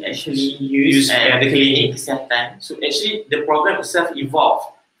test kit actually used at the clinic kesihatan. So actually, the program itself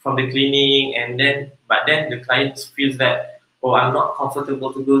evolved from the clinic, but then the client feels that, oh, I'm not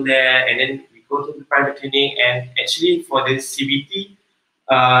comfortable to go there, and then we go to the private clinic, and actually for the CBT,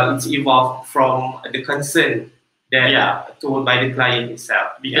 it's evolved from the concern that told by the client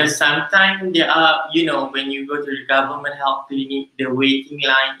itself. Because sometimes there are, when you go to the government health clinic, the waiting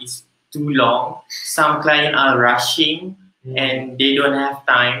line is too long. Some clients are rushing and they don't have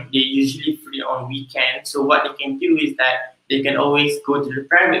time. They usually free on weekends. So what they can do is that they can always go to the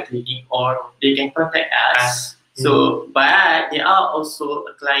private clinic or they can contact us. So, but there are also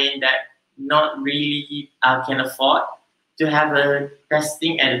a client that not really can afford to have a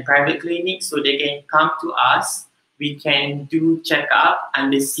testing at a private clinic, so they can come to us. We can do checkup,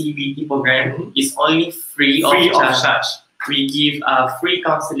 and the CBT program is only free of charge. We give free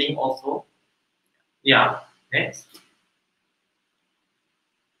counseling also. Yeah. Next.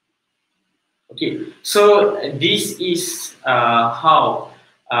 Okay. So this is how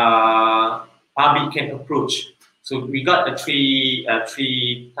public can approach. So we got three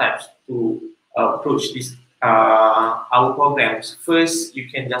types to approach this our programs. First, you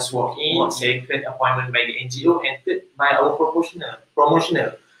can just walk in. Second, appointment by the NGO, and third, by our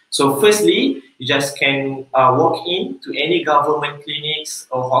promotional. So firstly, you just can walk in to any government clinics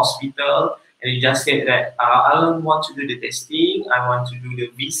or hospital, and you just say that I don't want to do the testing, I want to do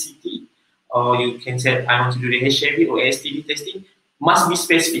the VCT, or you can say I want to do the HIV or STD testing. Must be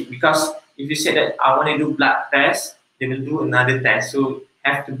specific, because if you say that I want to do blood test, they will do another test. So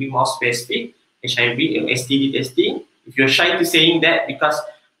have to be more specific. HIV or STD testing. If you're shy to saying that, because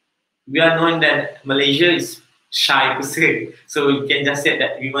we are knowing that Malaysia is shy person, so you can just say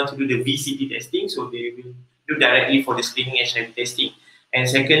that we want to do the VCT testing, so they will do directly for the screening HIV testing. And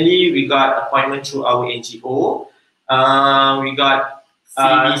secondly, we got appointment through our NGO. we got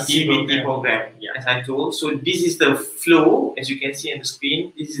CBT program, as I told. So this is the flow, as you can see on the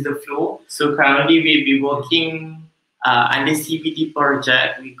screen. This is the flow. So currently we'll be working under CBT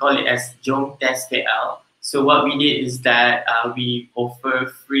project. We call it as Jom Test KL. So what we did is that we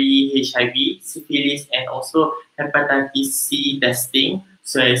offer free HIV, syphilis, and also hepatitis C testing.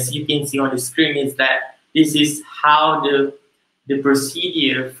 So as you can see on the screen is that this is how the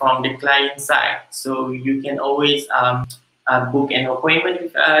procedure from the client side. So you can always book an appointment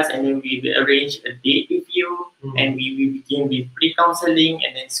with us, and then we will arrange a date with you, and we will begin with pre-counseling,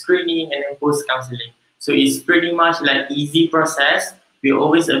 and then screening, and then post-counseling. So it's pretty much like easy process. We're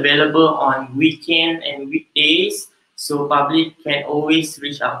always available on weekend and weekdays, so public can always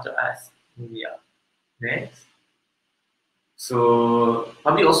reach out to us. Yeah. Next. So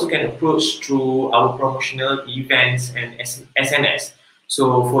public also can approach through our promotional events and SNS.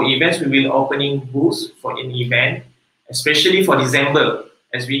 So for events, we will opening booths for an event, especially for December.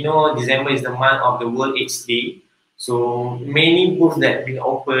 As we know, December is the month of the World AIDS Day. So many booths that will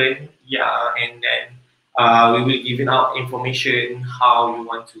open, and then we will give out information how you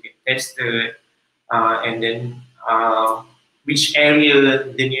want to get tested, and then which area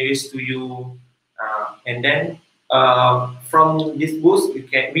the nearest to you, and then from this booth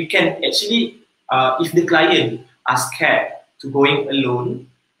we can actually, if the client are scared to going alone,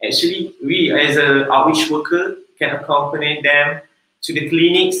 actually we as a outreach worker can accompany them to the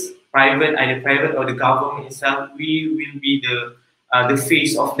clinics, either private or the government itself. We will be the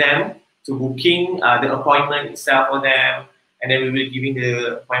face of them to booking the appointment itself for them, and then we will giving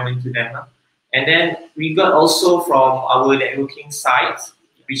the appointment to them. And then we got also from our networking sites,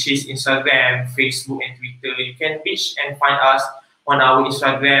 which is Instagram, Facebook, and Twitter. You can reach and find us on our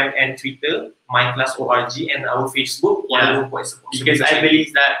Instagram and Twitter, myclass.org, and our Facebook. Yeah, because I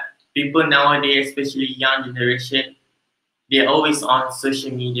believe that people nowadays, especially young generation, they're always on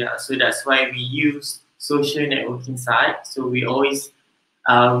social media. So that's why we use social networking sites. So we always,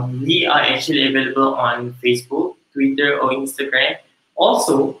 we are actually available on Facebook, Twitter, or Instagram.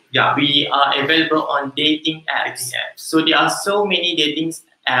 Also, we are available on dating apps. So there are so many dating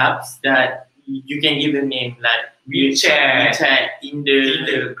apps that you can give a name like WeChat,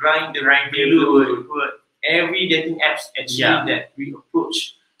 Tinder, Grindr, every dating apps actually that we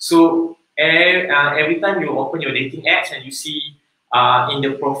approach. So every time you open your dating apps and you see in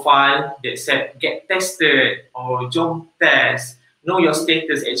the profile that said get tested or Jom test, know your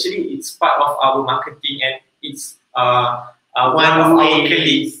status. Actually, it's part of our marketing, and it's one of our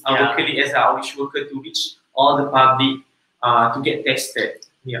colleagues, as an outreach worker, to reach all the public to get tested.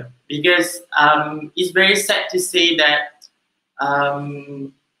 Yeah, because it's very sad to say that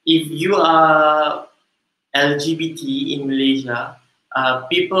if you are LGBT in Malaysia,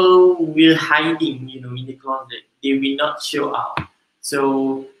 people will hiding, in the closet. They will not show up.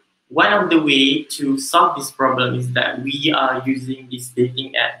 So one of the way to solve this problem is that we are using this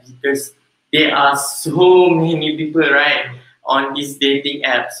dating app, because there are so many people, right, on this dating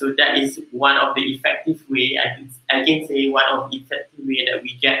app. So that is one of the effective way, I can say one of the effective way that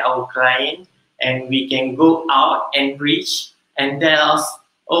we get our client, and we can go out and reach and tell us,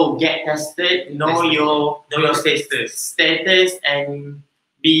 oh, get tested, know your status, and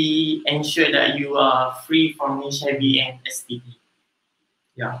be ensure that you are free from HIV and STD.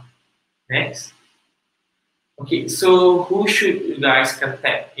 Yeah. Next. Okay, so who should you guys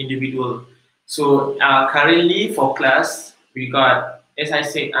contact individual? So currently for class, we got, as I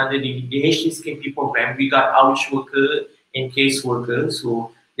said, under the HTSKP program, we got outreach worker and case workers.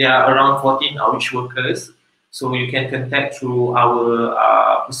 So there are around 14 outreach workers. So you can contact through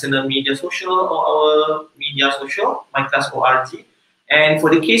our personal media social or our media social, myclass.org. And for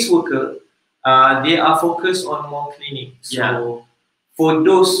the case worker, they are focused on more clinics. So for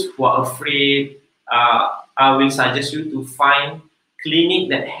those who are afraid, I will suggest you to find clinic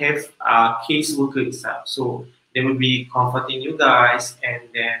that have case worker itself. So they will be comforting you guys, and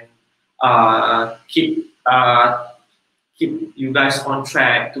then keep you guys on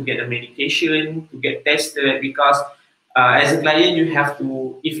track to get the medication, to get tested, because as a client, you have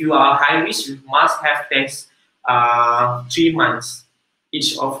to, if you are high risk, you must have tests 3 months.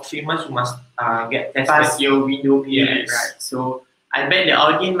 Each of 3 months, you must get tested. Pass your window period, right? So I bet the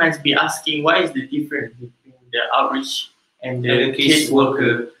audience must be asking, what is the difference between the outreach and the case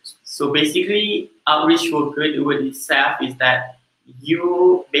worker? So basically, outreach worker, the word itself is that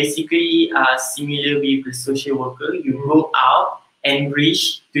you basically are similar with the social worker. You go out and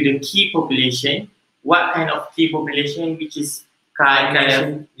reach to the key population. What kind of key population? Which is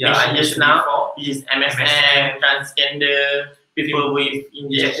mentioned just now, which is MSM, transgender, people with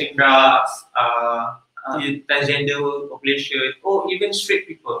injection drugs, transgender population, or even straight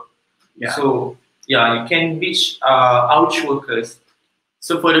people. Yeah. So yeah, you can reach outreach workers.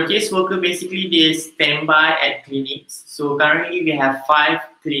 So for the case worker, basically they stand by at clinics. So currently we have 5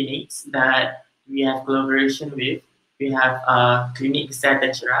 clinics that we have collaboration with. We have Klinik Kesihatan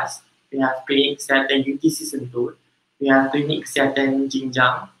Ceras, we have Klinik Kesihatan UTC Sentul, we have Klinik Kesihatan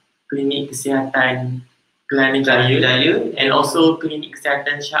Jinjang, Klinik Kesihatan Kelana Jaya, and also Klinik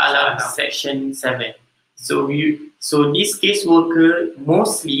Kesihatan Shah Alam Section 7. So this case worker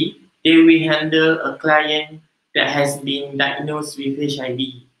mostly they will handle a client that has been diagnosed with HIV.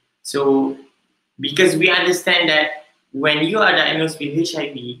 So, because we understand that when you are diagnosed with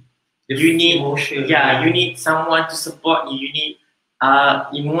HIV, you need you need someone to support you. You need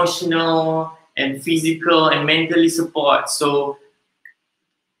emotional and physical and mentally support. So,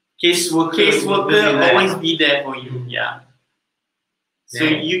 caseworker always be there for you. Yeah. So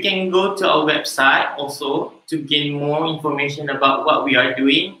you can go to our website also to gain more information about what we are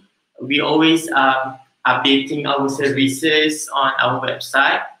doing. We always updating our services on our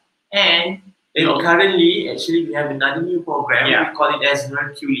website, and currently, actually, we have another new program. Yeah. We call it as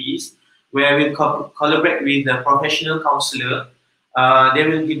Hercules, where we collaborate with a professional counselor. They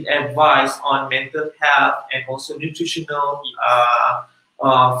will give advice on mental health and also nutritional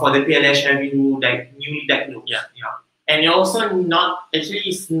for the PLHIV who newly diagnosed. Yeah. And also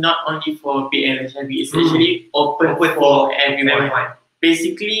it's not only for PLHIV, it's actually open for everyone.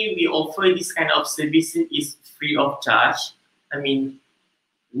 Basically, we offer this kind of services is free of charge. I mean,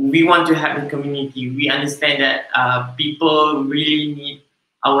 we want to help the community. We understand that people really need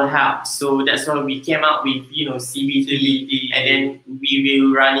our help. So that's why we came out with CBT, and then we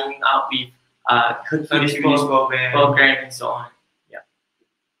will running out with Hercules program and so on.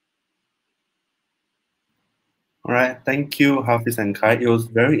 All right, thank you, Hafiz and Kai. It was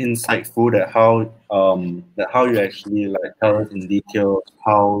very insightful that how you actually like tell us in detail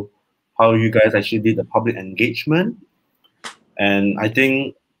how you guys actually did the public engagement, and I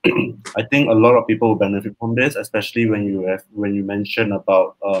think I think a lot of people will benefit from this, especially when you mention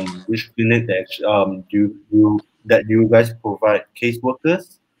about which clinic that you guys provide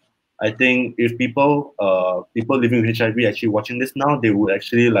caseworkers. I think if people living with HIV actually watching this now, they would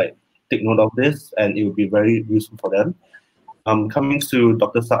actually like take note of this, and it will be very useful for them. Coming to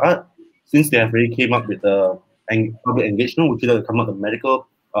Dr. Saad, since they have already came up with the public engagement, would you like to come up with a medical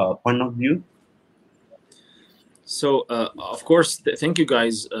point of view? So, of course, thank you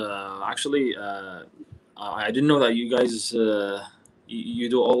guys. Actually, I didn't know that you guys you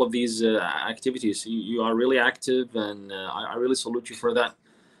do all of these activities. You are really active, and I really salute you for that.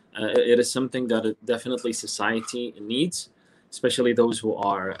 It is something that definitely society needs, especially those who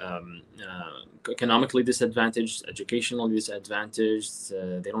are economically disadvantaged, educationally disadvantaged.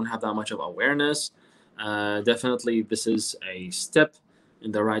 They don't have that much of awareness. Definitely, this is a step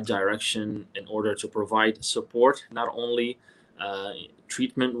in the right direction in order to provide support, not only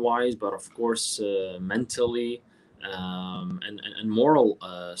treatment-wise, but of course mentally and moral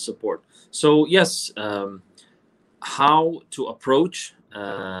support. So yes, how to approach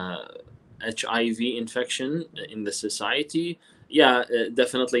HIV infection in the society? Yeah,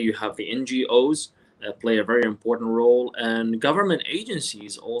 definitely you have the NGOs play a very important role, and government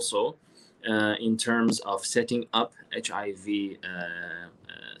agencies also in terms of setting up HIV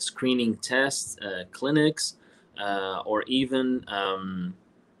screening tests, clinics, or even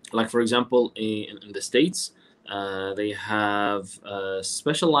like for example in the States, they have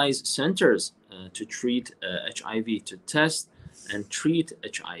specialized centers to treat HIV, to test and treat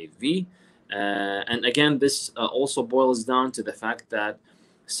HIV. And again, this also boils down to the fact that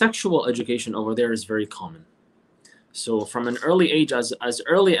sexual education over there is very common. So from an early age, as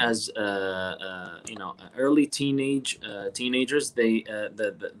early as early teenagers, they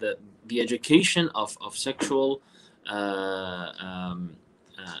the education of sexual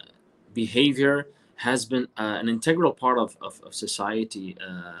behavior has been an integral part of society.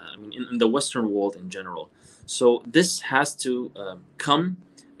 I mean, in the Western world in general. So this has to come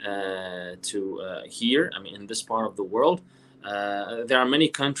to here. I mean, in this part of the world. There are many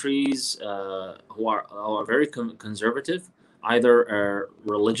countries who are very conservative, either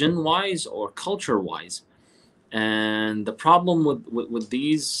religion-wise or culture-wise. And the problem with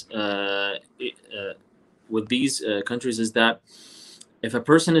these countries is that if a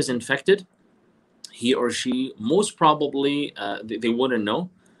person is infected, he or she most probably they wouldn't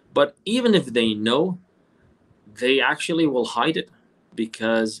know. But even if they know, they actually will hide it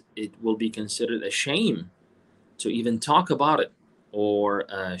because it will be considered a shame to even talk about it or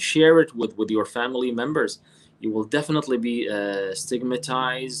share it with your family members. you will definitely be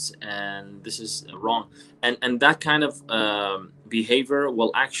stigmatized, and this is wrong. And that kind of behavior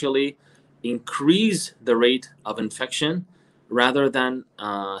will actually increase the rate of infection rather than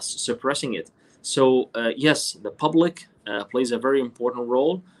suppressing it. So yes, the public plays a very important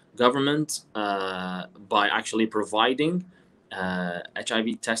role. Government, by actually providing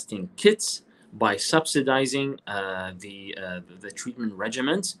HIV testing kits, by subsidizing the treatment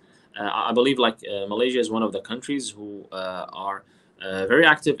regimens. I believe like Malaysia is one of the countries who are very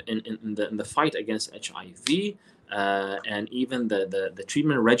active in the fight against HIV. And even the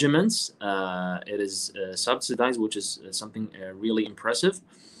treatment regimens, it is subsidized, which is something really impressive.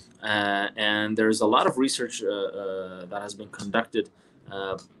 And there's a lot of research that has been conducted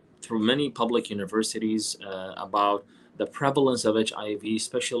through many public universities about the prevalence of HIV,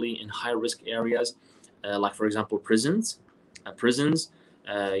 especially in high-risk areas, like, for example, prisons. Prisons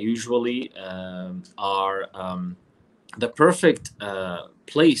usually are the perfect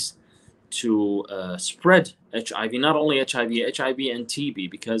place to spread HIV, not only HIV and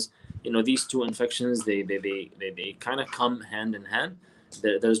TB, because these two infections they kind of come hand in hand.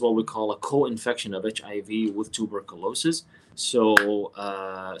 There's what we call a co-infection of HIV with tuberculosis. So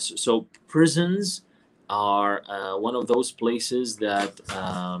prisons are one of those places that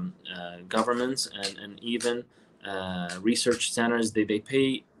governments and even research centers they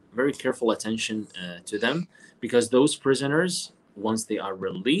pay very careful attention to them, because those prisoners, once they are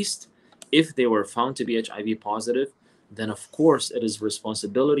released, if they were found to be HIV positive, then of course it is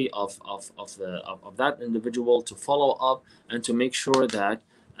responsibility of that individual to follow up and to make sure that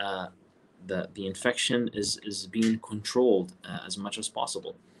the infection is being controlled as much as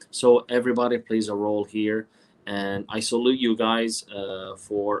possible. So everybody plays a role here, and I salute you guys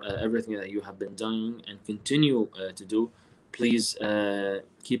for everything that you have been doing and continue to do. Please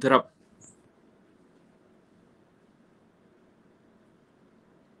keep it up.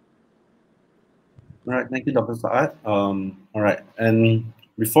 All right, thank you, Dr. Saad. All right, and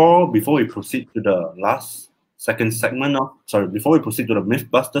before we proceed to the before we proceed to the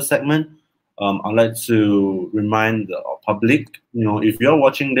Mythbuster segment, I'd like to remind the public, if you're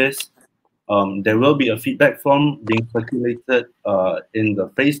watching this, there will be a feedback form being circulated in the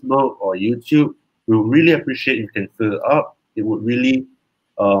Facebook or YouTube. We would really appreciate if you can fill it up. It would really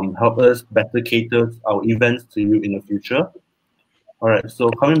help us better cater our events to you in the future. All right, so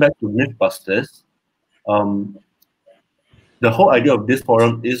coming back to Mythbusters, the whole idea of this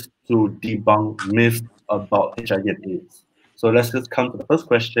forum is to debunk myths about HIV and AIDS. So let's just come to the first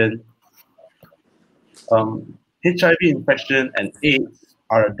question. HIV infection and AIDS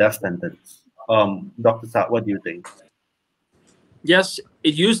are a death sentence. Dr. Saad, what do you think? Yes,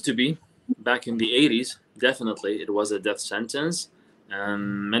 it used to be back in the 80s. Definitely, it was a death sentence.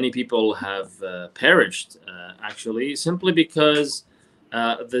 Many people have perished, actually, simply because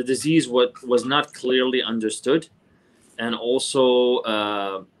the disease was not clearly understood. And also,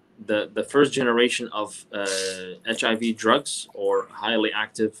 the first generation of HIV drugs or highly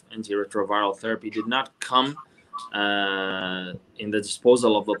active antiretroviral therapy did not come in the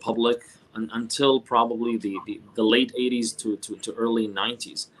disposal of the public until probably the late 80s to early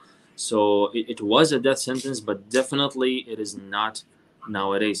 90s. So it was a death sentence, but definitely it is not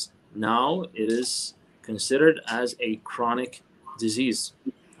nowadays. Now it is considered as a chronic disease,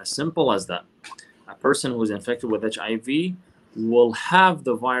 as simple as that. A person who is infected with HIV will have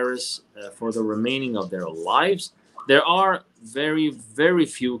the virus for the remaining of their lives. There are very, very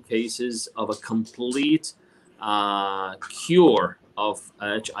few cases of a complete cure of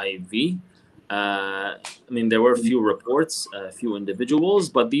HIV. I mean, there were few reports, few individuals,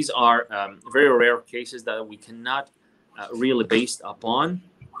 but these are very rare cases that we cannot really based upon,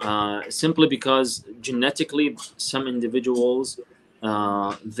 simply because genetically some individuals,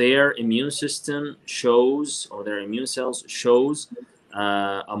 their immune system shows, or their immune cells shows,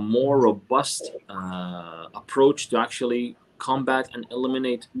 a more robust approach to actually combat and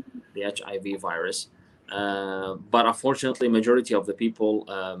eliminate the HIV virus. But unfortunately, majority of the people,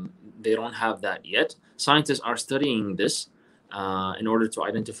 they don't have that yet. Scientists are studying this in order to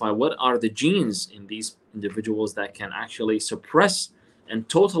identify what are the genes in these individuals that can actually suppress and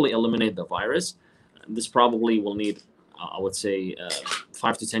totally eliminate the virus. This probably will need, I would say,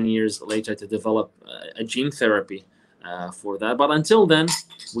 5 to 10 years later to develop a gene therapy for that. But until then,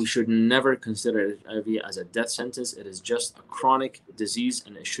 we should never consider HIV as a death sentence. It is just a chronic disease,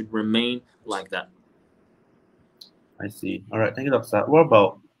 and it should remain like that. I see. All right, thank you, Dr. Saad. What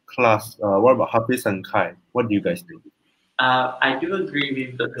about class? What about Hafiz and Kai? What do you guys think? I do agree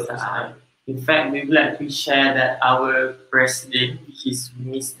with Dr. Saad. In fact, we would like to share that our president, is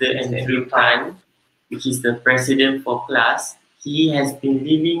Mr. Andrew Tan, which is the president for class, he has been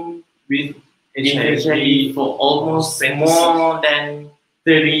living with HIV for almost more than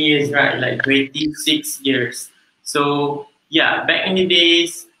 30 years, right? Like 26 years. So yeah, back in the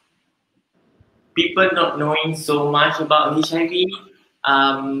days, people not knowing so much about HIV,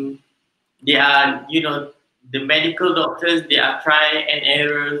 they are, the medical doctors, they are try and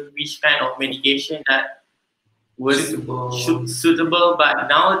error which kind of medication that was suitable, but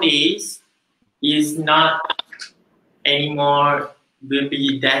nowadays is not anymore will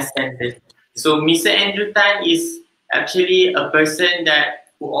be death sentence. So Mr. Andrew Tan is actually a person that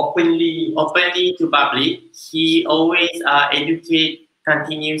who openly to public. He always educate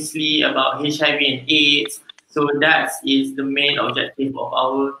continuously about HIV and AIDS. So that is the main objective of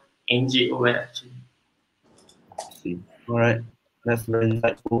our NGO actually. See. All right. That's very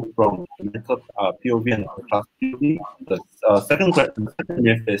insightful from the medical POV and the class POV. The second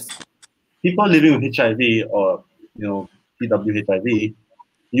myth is people living with HIV or PW HIV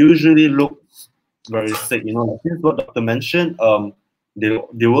usually look very sick. Like this what Doctor mentioned.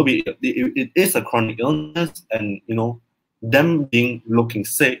 They will be. It is a chronic illness, and them looking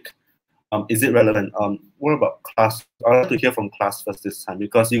sick. Is it relevant? What about class? I'd like to hear from class first this time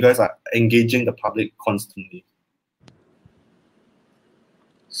because you guys are engaging the public constantly.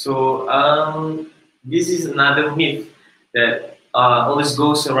 So this is another myth that always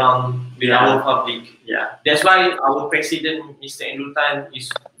goes around with our public. Yeah, that's why our president, Mr. Andrew Tan, is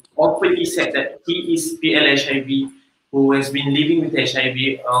openly said that he is PL-HIV, who has been living with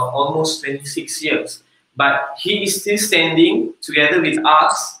HIV almost 26 years. But he is still standing together with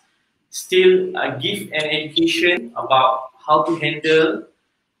us, still give an education about how to handle,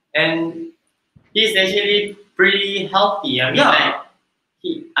 and he's actually pretty healthy.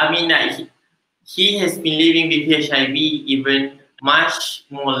 He has been living with HIV even much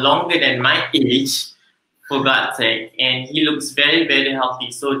more longer than my age, for God's sake, and he looks very, very healthy.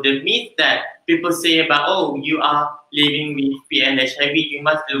 So the myth that people say about, oh, you are living with PL-HIV, you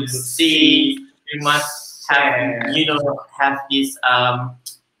must look sick, you must have, have this,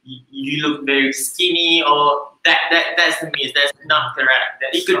 you look very skinny, or that's the myth. That's not correct.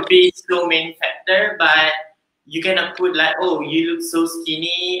 It could be so many factors, but you cannot put like, oh, you look so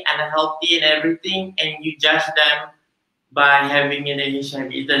skinny and healthy and everything, and you judge them by having an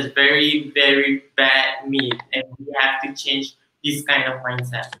HIV. It is very, very bad myth, and we have to change this kind of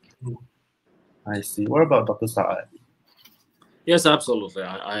mindset. I see. What about Dr. Saad? Yes, absolutely.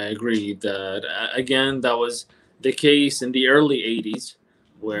 I agree that, again, that was the case in the early 80s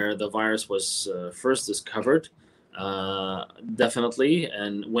where the virus was first discovered. Definitely.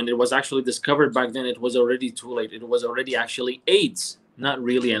 And when it was actually discovered back then, it was already too late. It was already actually AIDS, not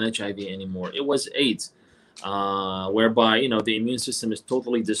really an HIV anymore. It was AIDS, whereby, the immune system is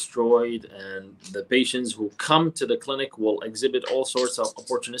totally destroyed, and the patients who come to the clinic will exhibit all sorts of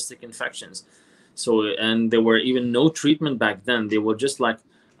opportunistic infections. So, and there were even no treatment back then. They were just like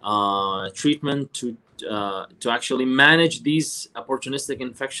treatment to actually manage these opportunistic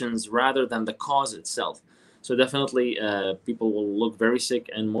infections rather than the cause itself. So definitely people will look very sick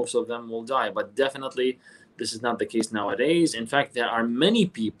and most of them will die. But definitely this is not the case nowadays. In fact, there are many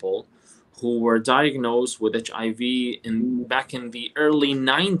people who were diagnosed with HIV back in the early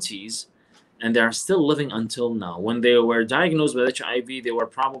 90s, and they are still living until now. When they were diagnosed with HIV, they were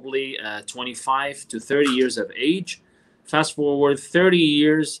probably 25 to 30 years of age. Fast forward 30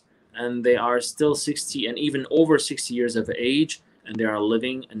 years, and they are still 60 and even over 60 years of age, and they are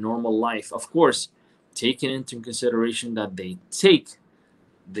living a normal life. Of course, taking into consideration that they take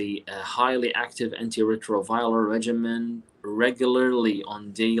the highly active antiretroviral regimen regularly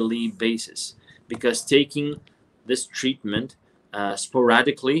on daily basis, because taking this treatment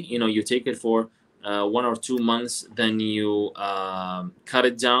sporadically, you take it for 1 or 2 months, then you cut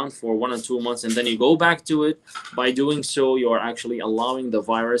it down for 1 or 2 months, and then you go back to it. By doing so, you are actually allowing the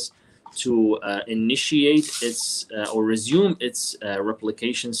virus to initiate its or resume its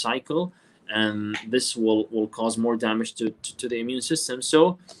replication cycle, and this will cause more damage to the immune system.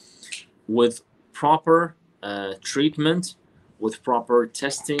 So with proper treatment, with proper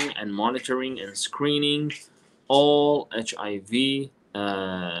testing and monitoring and screening, all HIV,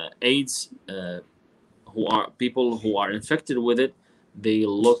 AIDS, people who are infected with it, they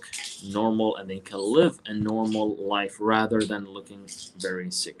look normal and they can live a normal life rather than looking very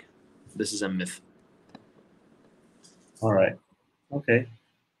sick. This is a myth. All right. Okay.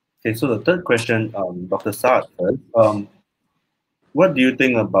 Okay, so the third question, Dr. Saad first. What do you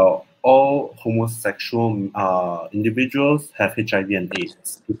think about all homosexual individuals have HIV and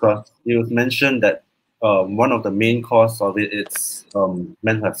AIDS? Because it was mentioned that one of the main cause of it is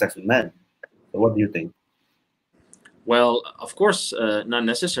men who have sex with men. So what do you think? Well, of course, not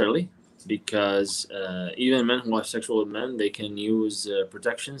necessarily, because even men who have sexual with men, they can use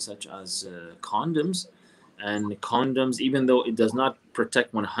protection such as condoms. And condoms, even though it does not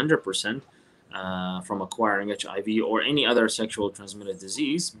protect 100% from acquiring HIV or any other sexual transmitted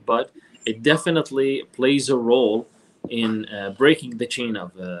disease, but it definitely plays a role in breaking the chain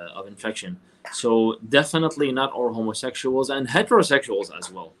of infection. So definitely not all homosexuals and heterosexuals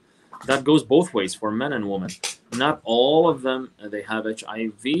as well. That goes both ways for men and women. Not all of them they have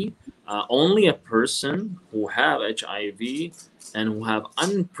HIV. Only a person who have HIV and who have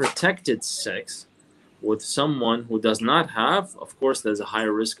unprotected sex with someone who does not have, of course, there's a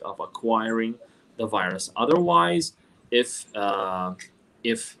higher risk of acquiring the virus. Otherwise, if the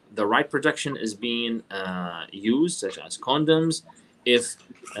right protection is being used, such as condoms, if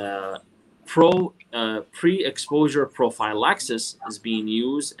uh, pre-exposure prophylaxis is being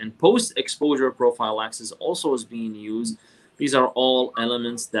used, and post-exposure prophylaxis also is being used, these are all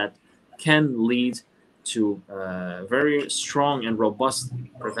elements that can lead to very strong and robust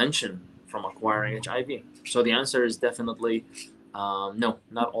prevention from acquiring HIV. So the answer is definitely no,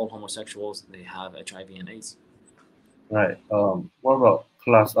 not all homosexuals they have HIV and AIDS. Right. What about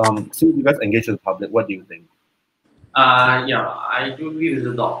class? Since you guys engage with the public, what do you think? Yeah, I do agree with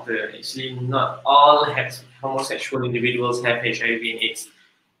the doctor. Actually, not all homosexual individuals have HIV and AIDS.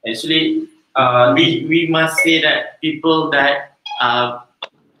 Actually, we must say that people that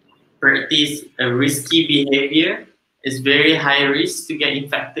practice a risky behavior is very high risk to get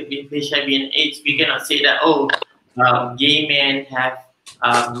infected with HIV and AIDS. We cannot say that, oh, gay men have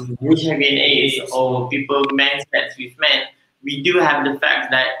HIV and AIDS, or people men sex with men. We do have the fact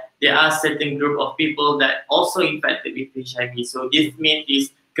that there are certain group of people that also infected with HIV. So this myth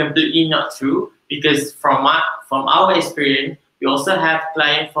is completely not true, because from our experience, we also have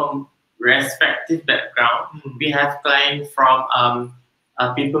clients from respective background. We have clients from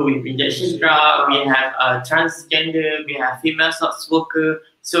people with injection drug, we have transgender, we have female sex worker.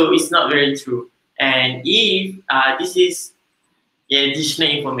 So it's not very true. And if this is additional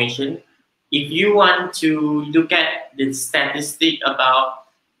information, if you want to look at the statistic about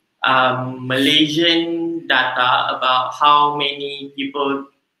Malaysian data about how many people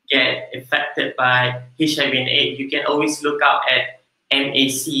get affected by HIV and AIDS, you can always look out at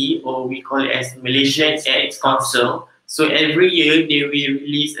MAC, or we call it as Malaysian AIDS Council. So every year they will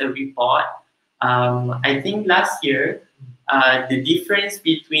release a report. I think last year, the difference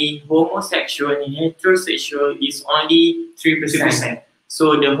between homosexual and heterosexual is only 3%.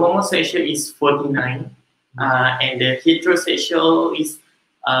 So the homosexual is 49, and the heterosexual is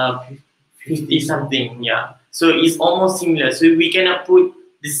 50 something. Yeah. So it's almost similar. So we cannot put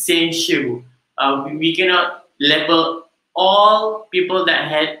the same shoe. We cannot label all people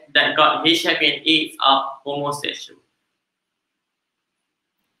that got HIV and AIDS are homosexual.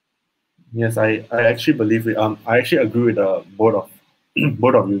 Yes, I actually believe it. I actually agree with both of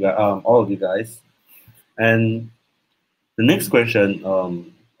both of you guys, all of you guys. And the next question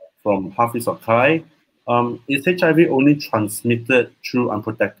from Hafiz Okai, is HIV only transmitted through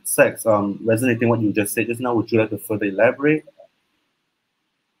unprotected sex? Resonating what you just said just now, would you like to further elaborate?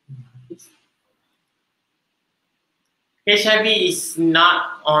 HIV is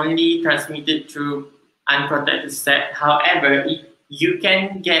not only transmitted through unprotected sex. However, you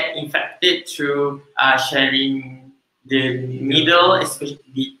can get infected through sharing the needle,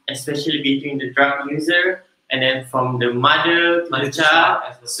 especially between the drug user and then from the mother to the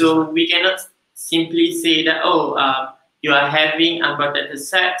child. So we cannot simply say that, oh, you are having unprotected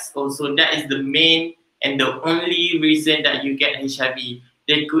sex. Also, that is the main and the only reason that you get HIV.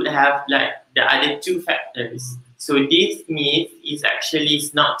 They could have like the other two factors. So this myth is actually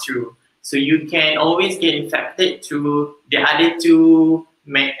not true. So you can always get infected through the other two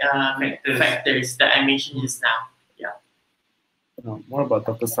factors that I mentioned just now. Yeah. What about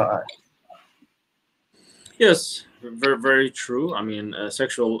Dr. Saad? Yes, very, very true. I mean,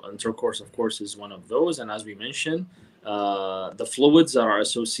 sexual intercourse, of course, is one of those. And as we mentioned, the fluids that are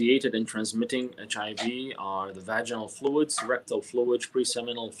associated in transmitting HIV are the vaginal fluids, rectal fluid,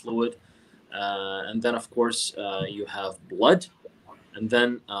 preseminal fluid, and then, of course, you have blood, and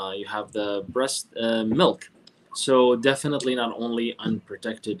then you have the breast milk. So definitely not only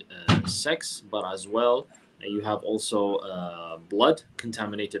unprotected sex, but as well you have also blood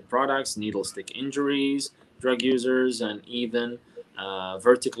contaminated products, needle stick injuries, drug users, and even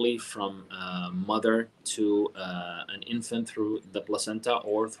vertically from mother to an infant through the placenta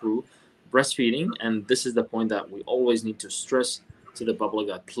or through breastfeeding. And this is the point that we always need to stress to the public,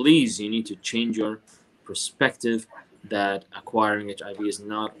 that please, you need to change your perspective that acquiring HIV is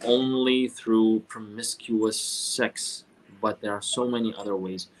not only through promiscuous sex, but there are so many other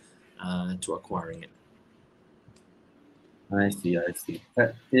ways to acquiring it. I see. I see.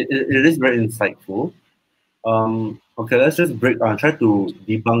 It is very insightful. Okay, let's just try to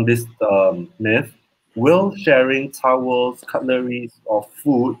debunk this myth. Will sharing towels, cutlery, or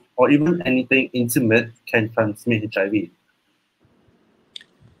food, or even anything intimate can transmit HIV?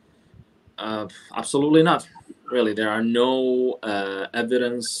 Absolutely not. Really, there are no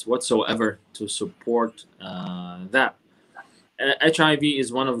evidence whatsoever to support that. HIV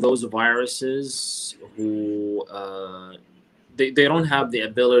is one of those viruses who they don't have the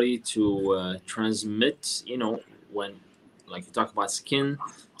ability to transmit, when, like, you talk about skin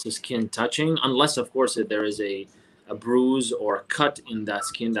to skin touching, unless, of course, if there is a bruise or a cut in that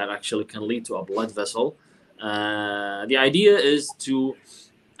skin that actually can lead to a blood vessel. The idea is to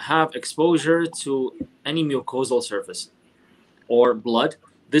have exposure to any mucosal surface or blood.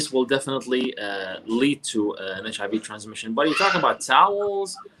 This will definitely lead to an HIV transmission. But you talk about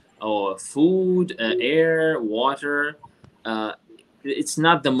towels or food, air, water. Uh, it's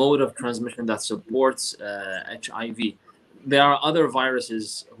not the mode of transmission that supports HIV. There are other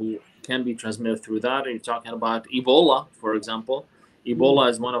viruses who can be transmitted through that. You're talking about Ebola, for example. Ebola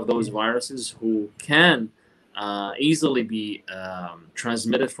is one of those viruses who can easily be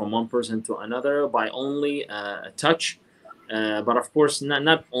transmitted from one person to another by only a touch. But of course,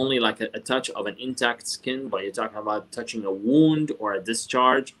 not only like a touch of an intact skin, but you're talking about touching a wound or a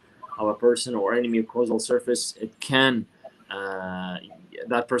discharge of a person or any mucosal surface. It can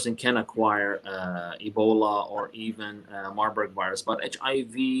that person can acquire Ebola or even Marburg virus. But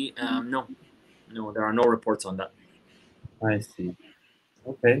HIV, no, there are no reports on that. I see.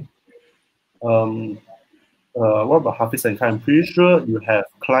 Okay. What about Hafiz and Kai? I'm pretty sure you have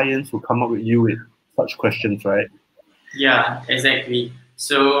clients who come up with you with such questions, right? Yeah, exactly.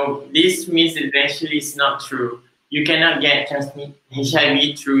 So this means eventually it's not true. You cannot get transmit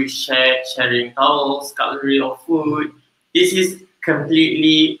HIV through sharing towels, cutlery, or food. This is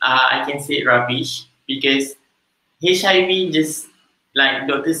completely, I can say, rubbish, because HIV, just like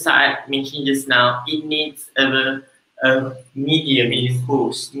Dr. Saad mentioned just now, it needs a medium in its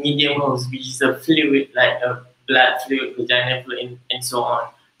host, medium host, which is a fluid like a blood fluid, vaginal fluid, and so on.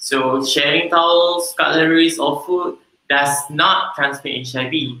 So sharing towels, cutleries, or food does not transmit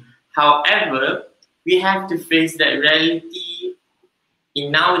HIV. However, we have to face that reality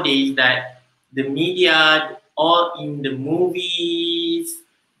in nowadays that the media, all in the movies,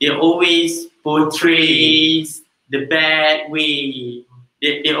 they always portrays the bad way.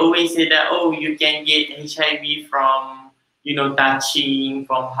 They always say that, oh, you can get HIV from, touching,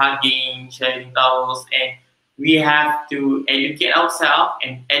 from hugging, sharing towels, and we have to educate ourselves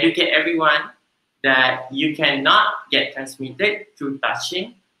and educate everyone that you cannot get transmitted through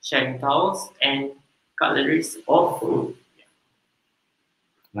touching, sharing towels, and cutleries or food.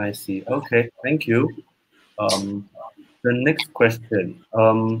 I see. Okay, thank you. The next question.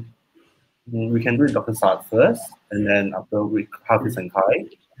 We can do it Dr. Saad first, and then after we Hafiz and Kai.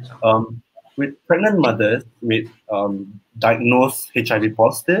 With pregnant mothers with diagnosed HIV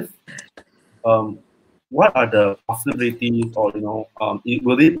positive, what are the possibilities, or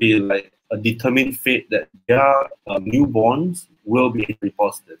will it be like a determined fate that their newborns will be HIV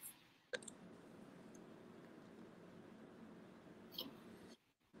positive?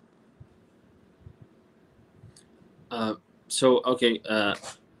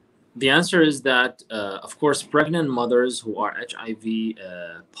 The answer is that, of course, pregnant mothers who are HIV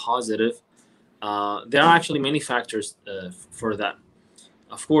positive, there are actually many factors for that.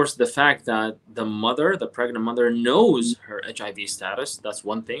 Of course, the fact that the pregnant mother, knows her HIV status, that's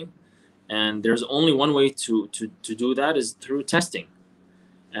one thing. And there's only one way to do that, is through testing.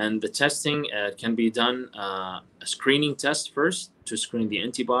 And the testing can be done, a screening test first to screen the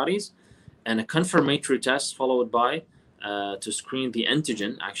antibodies, and a confirmatory test followed by to screen the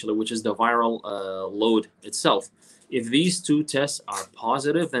antigen, actually, which is the viral load itself. If these two tests are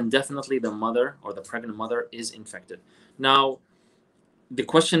positive, then definitely the mother or the pregnant mother is infected. Now, the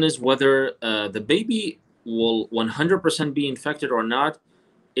question is whether the baby will 100% be infected or not.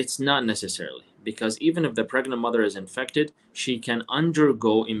 It's not necessarily, because even if the pregnant mother is infected, she can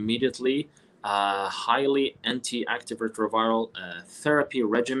undergo immediately a highly anti-active retroviral therapy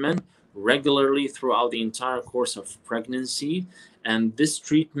regimen regularly throughout the entire course of pregnancy. And this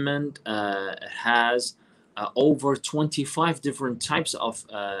treatment has over 25 different types of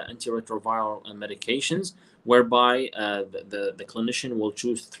antiretroviral medications, whereby the clinician will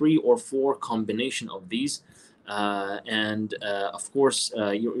choose 3 or 4 combination of these. Of course,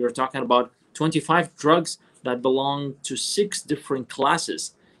 you're talking about 25 drugs that belong to 6 different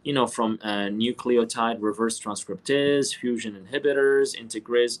classes, from nucleotide reverse transcriptase, fusion inhibitors,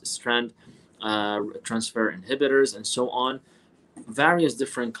 integrase strand transfer inhibitors, and so on. Various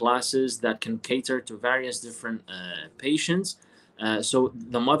different classes that can cater to various different patients. So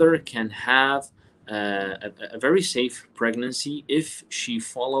the mother can have a very safe pregnancy if she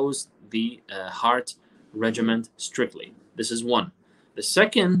follows the heart regimen strictly. This is one. The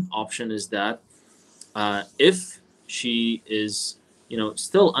second option is that if she is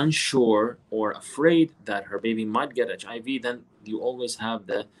still unsure or afraid that her baby might get HIV, then you always have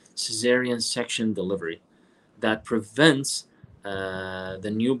the cesarean section delivery that prevents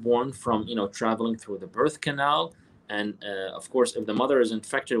the newborn from traveling through the birth canal. And of course, if the mother is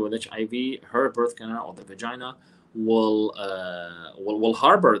infected with HIV, her birth canal or the vagina will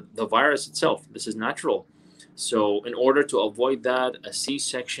harbor the virus itself. This is natural. So in order to avoid that, a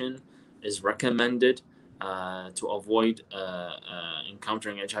C-section is recommended to avoid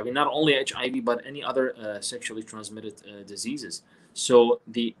encountering HIV. Not only HIV, but any other sexually transmitted diseases. So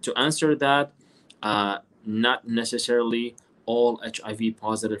to answer that, not necessarily all HIV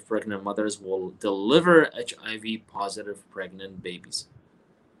positive pregnant mothers will deliver HIV positive pregnant babies.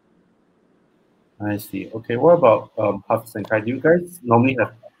 I see. Okay, what about Hafiz and Kai? Do you guys normally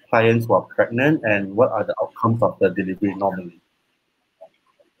have clients who are pregnant, and what are the outcomes of the delivery normally?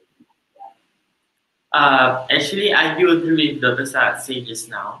 Actually, I do agree with Dr. Saad said just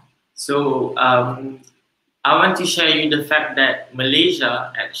now. So I want to share you the fact that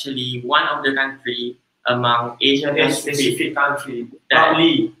Malaysia actually one of the country among Asia Pacific country that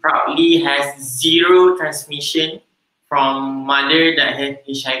proudly has 0 transmission from mother that has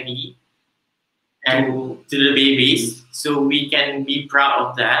HIV and to the babies. So we can be proud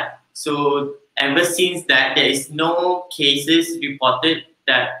of that. So ever since that, there is no cases reported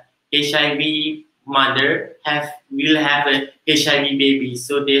that HIV mother will have a HIV baby.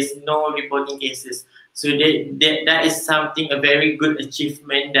 So there's no reporting cases. So that is something, a very good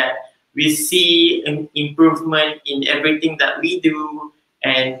achievement, that we see an improvement in everything that we do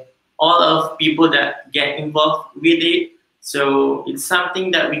and all of people that get involved with it. So it's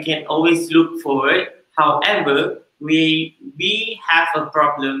something that we can always look forward. However, we have a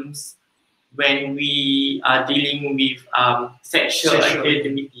problems when we are dealing with sexual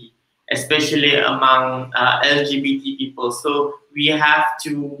activity, especially among LGBT people. So we have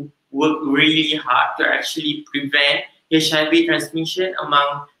to work really hard to actually prevent HIV transmission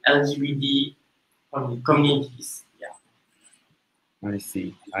among LGBT communities. Yeah. I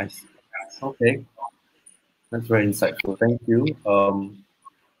see. Okay, that's very insightful. Thank you.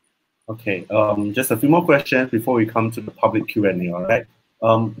 Okay, just a few more questions before we come to the public Q&A, all right?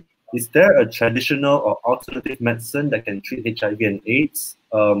 Is there a traditional or alternative medicine that can treat HIV and AIDS?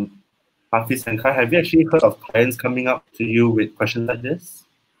 Hafiz and Kai, have you actually heard of clients coming up to you with questions like this?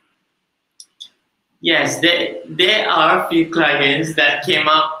 Yes, there are a few clients that came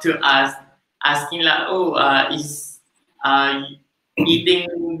up to us asking like, is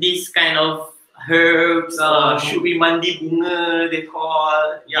eating this kind of herbs, should we mandi bunga, they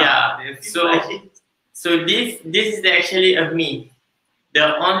call. So this is actually a myth.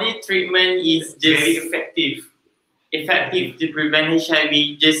 The only treatment is just very effective to prevent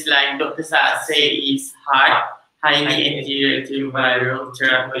HIV, just like Dr. Saad said, is highly antiretroviral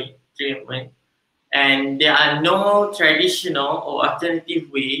treatment. And there are no traditional or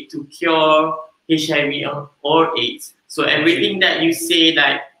alternative way to cure HIV or AIDS. So everything that you say,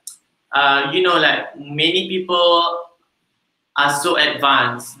 like, like many people are so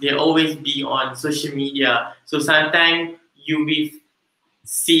advanced, they always be on social media. So sometimes you will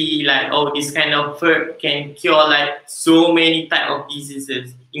see like, this kind of herb can cure like so many type of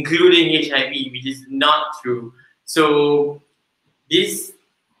diseases, including HIV, which is not true. So this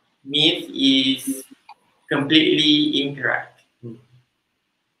myth is completely incorrect.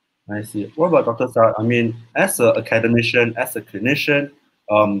 I see. What about Dr. Saad? I mean, as an academician, as a clinician,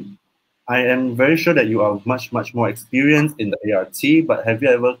 I am very sure that you are much more experienced in the ART, but have you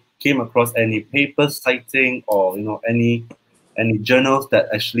ever came across any papers citing or any journals that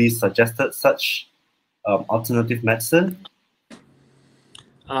actually suggested such alternative medicine?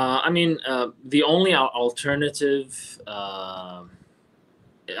 The only alternative,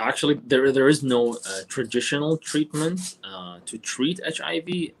 actually, there is no traditional treatment to treat HIV.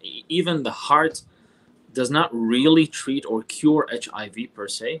 Even the heart does not really treat or cure HIV per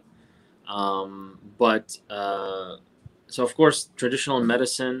se. So of course, traditional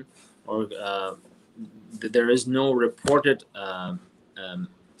medicine or there is no reported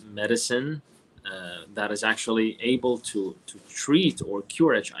medicine that is actually able to treat or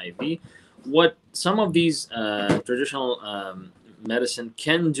cure HIV. what some of these traditional medicine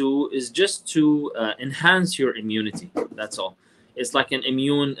can do is just to enhance your immunity. That's all. It's like an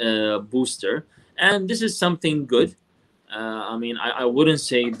immune booster, and this is something good. I mean, I wouldn't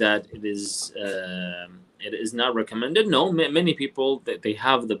say that it is not recommended. No, many people they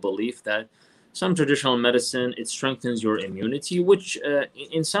have the belief that some traditional medicine it strengthens your immunity, which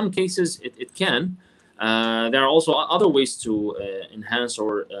in some cases it can. There are also other ways to enhance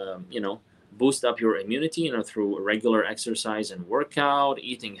or boost up your immunity, through regular exercise and workout,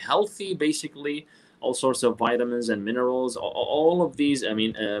 eating healthy, basically, all sorts of vitamins and minerals, all of these. I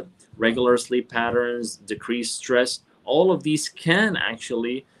mean, regular sleep patterns, decreased stress, all of these can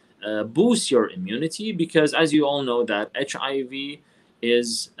actually boost your immunity, because as you all know that HIV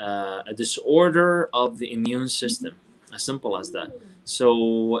is a disorder of the immune system, as simple as that.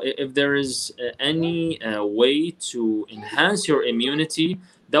 So if there is any way to enhance your immunity,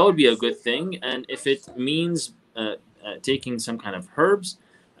 that would be a good thing. And if it means taking some kind of herbs,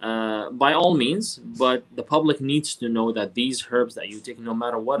 by all means, but the public needs to know that these herbs that you take, no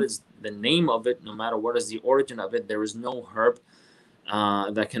matter what is the name of it, no matter what is the origin of it, there is no herb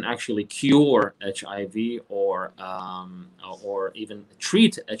that can actually cure HIV or even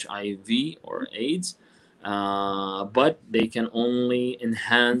treat HIV or AIDS. But they can only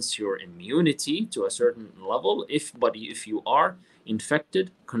enhance your immunity to a certain level. If you are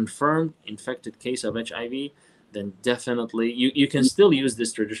infected, confirmed infected case of HIV, then definitely you can still use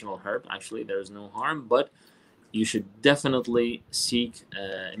this traditional herb. Actually, there is no harm, but you should definitely seek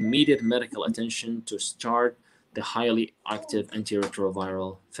immediate medical attention to start the highly active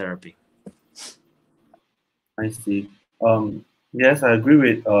antiretroviral therapy. I see. Yes, I agree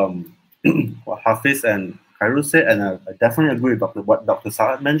with what Hafiz and Khairul said, and I definitely agree with what Dr.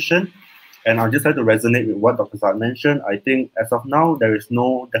 Saad mentioned. And I'd just like to resonate with what Dr. Saad mentioned. I think as of now, there is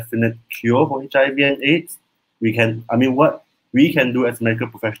no definite cure for HIV and AIDS. What we can do as medical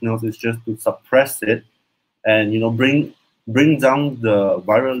professionals is just to suppress it and bring down the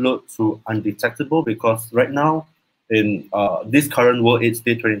viral load to undetectable, because right now in this current World AIDS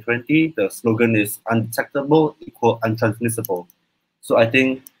Day 2020, the slogan is undetectable equal untransmissible. So I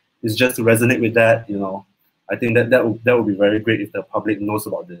think it's just to resonate with that, I think that would be very great if the public knows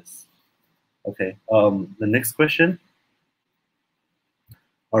about this. Okay, the next question.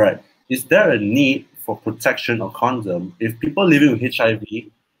 All right, is there a need for protection or condom if people living with HIV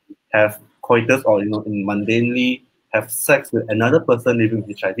have coitus or, mundanely have sex with another person living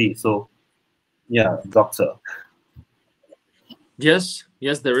with HIV? So, yeah, doctor. Yes,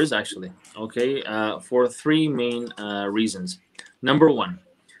 there is actually. Okay, for three main reasons. Number one,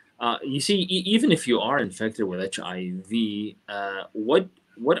 you see, even if you are infected with HIV,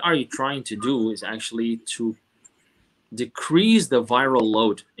 what are you trying to do is actually to decrease the viral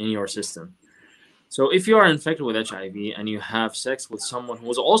load in your system. So if you are infected with HIV and you have sex with someone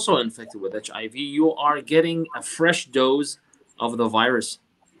who is also infected with HIV, you are getting a fresh dose of the virus.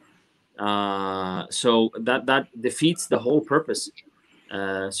 So that defeats the whole purpose.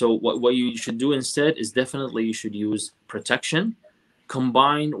 So what you should do instead is definitely you should use protection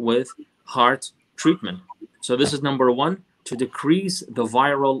combined with heart treatment. So this is number one, to decrease the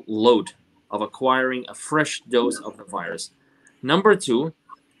viral load of acquiring a fresh dose of the virus. Number two,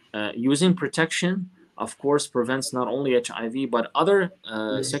 using protection, of course, prevents not only HIV but other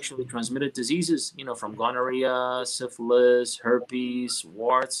sexually transmitted diseases, from gonorrhea, syphilis, herpes,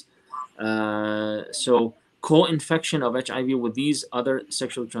 warts. So co-infection of HIV with these other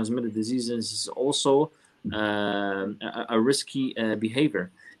sexually transmitted diseases is also a risky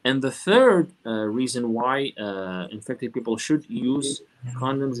behavior. And the third reason why infected people should use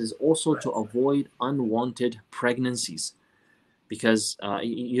condoms is also to avoid unwanted pregnancies, because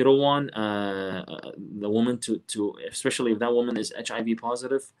you don't want the woman to, especially if that woman is HIV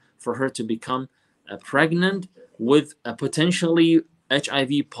positive, for her to become pregnant with a potentially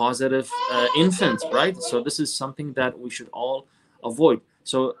HIV positive infant, right? So this is something that we should all avoid.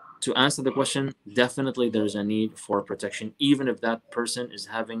 So to answer the question, definitely there's a need for protection, even if that person is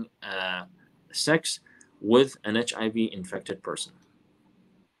having sex with an HIV infected person.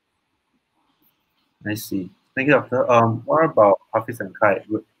 I see. Thank you, doctor. What about Hafiz and Kai?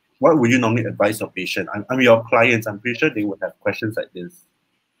 What would you normally advise your patient? I'm your clients. I'm pretty sure they would have questions like this.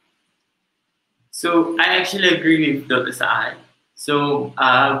 So I actually agree with Dr. Saad. So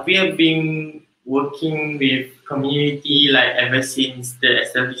we have been working with community like ever since the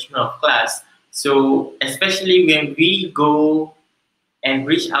establishment of class. So especially when we go and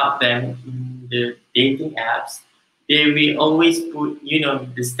reach out them in the dating apps, they will always put,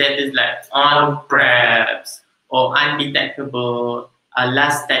 the status like on PrEPs or undetectable,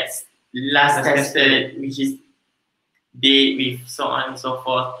 last text last tested, which is date, with so on and so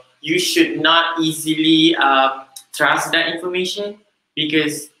forth. You should not easily trust that information,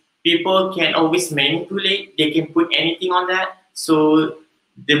 because people can always manipulate. They can put anything on that. So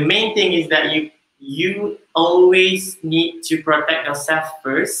the main thing is that you always need to protect yourself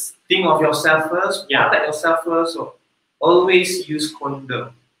first. Think of yourself first. Yeah. Protect yourself first. So always use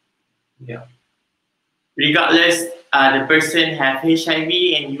condom. Yeah. Regardless, the person have HIV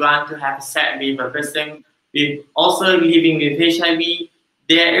and you want to have sex with a person with also living with HIV,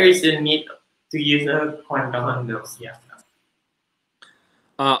 there is a need to use a condom. Yeah.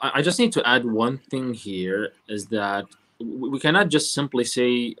 I just need to add one thing here, is that we cannot just simply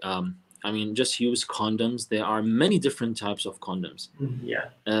say, I mean, just use condoms. There are many different types of condoms. Yeah.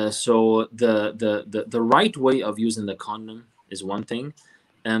 So the right way of using the condom is one thing,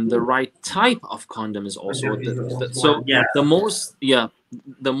 and the right type of condom is also the most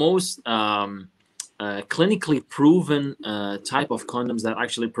clinically proven type of condoms that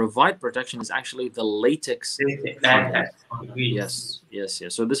actually provide protection is actually the latex condom. Yes.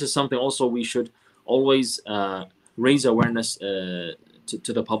 So this is something also we should always raise awareness to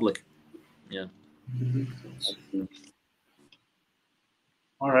the public. Yeah.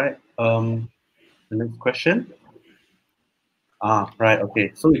 All right. The next question. Right.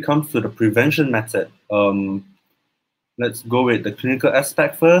 Okay. So it comes to the prevention method. Let's go with the clinical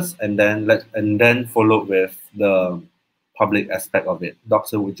aspect first, and then follow with the public aspect of it.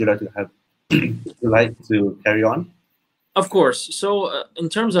 Doctor, would you like to carry on? Of course. So in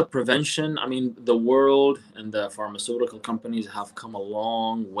terms of prevention, I mean, the world and the pharmaceutical companies have come a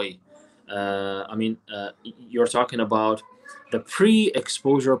long way. I mean, you're talking about the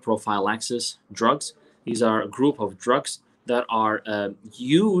pre-exposure prophylaxis drugs. These are a group of drugs that are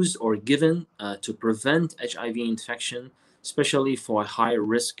used or given to prevent HIV infection, especially for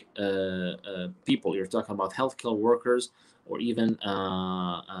high-risk people. You're talking about healthcare workers or even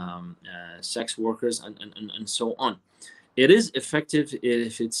sex workers and so on. It is effective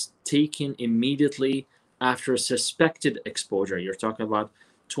if it's taken immediately after suspected exposure. You're talking about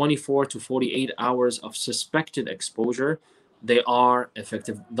 24 to 48 hours of suspected exposure. They are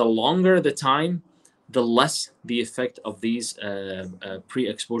effective. The longer the time, the less the effect of these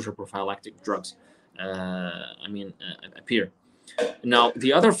pre-exposure prophylactic drugs appear. Now,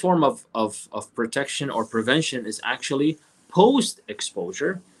 the other form of protection or prevention is actually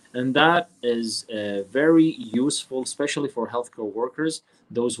post-exposure, and that is very useful, especially for healthcare workers,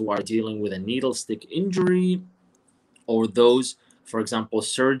 those who are dealing with a needle stick injury, or those, for example,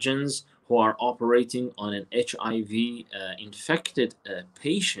 surgeons who are operating on an HIV infected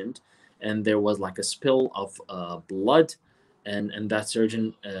patient, and there was like a spill of blood, and that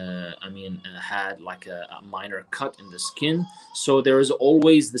surgeon had like a minor cut in the skin. So there is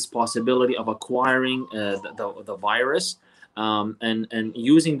always this possibility of acquiring the virus, and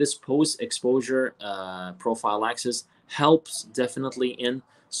using this post-exposure prophylaxis helps definitely in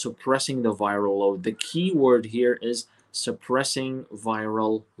suppressing the viral load. The key word here is suppressing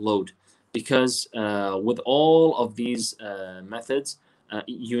viral load, because with all of these methods,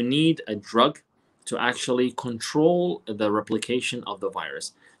 you need a drug to actually control the replication of the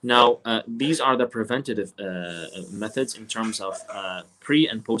virus. Now, these are the preventative methods in terms of pre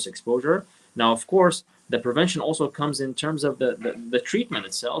and post exposure. Now, of course, the prevention also comes in terms of the treatment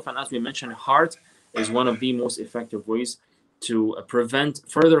itself. And as we mentioned, HEART is one of the most effective ways to prevent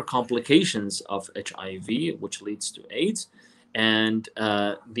further complications of HIV, which leads to AIDS. And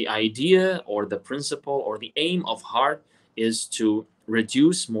the idea or the principle or the aim of HEART is to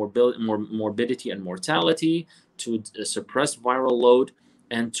reduce morbidity and mortality, to suppress viral load,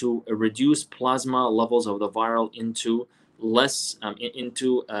 and to reduce plasma levels of the viral into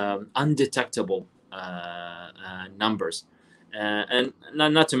undetectable numbers. And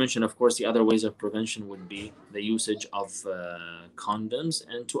not to mention, of course, the other ways of prevention would be the usage of condoms,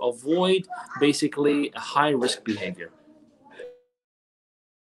 and to avoid basically high-risk behavior.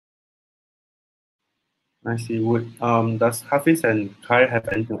 I see. Does Hafiz and Kai have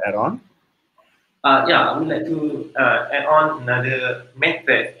anything to add on? I would like to add on another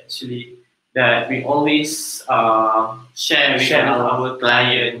method actually that we always share with our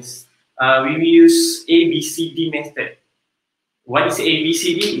clients. We use ABCD method. What is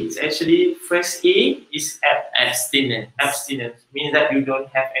ABCD? It's actually first A is abstinence. Abstinence means that you don't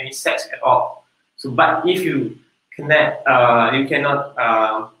have any sex at all. So, but if you cannot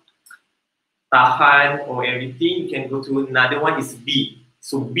tahan or everything, you can go to another one is B.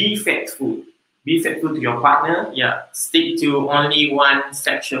 So be faithful. Be faithful to your partner. Yeah, stick to only one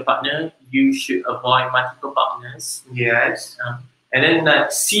sexual partner. You should avoid multiple partners. Yes. And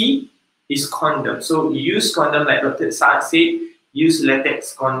then C is condom. So use condom, like Dr. Saad said, use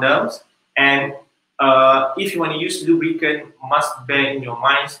latex condoms. And if you want to use lubricant, must bear in your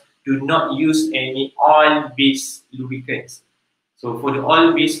minds, do not use any oil-based lubricants. So for the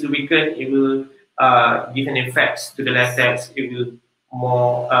oil-based lubricant, it will give an effect to the latex. It will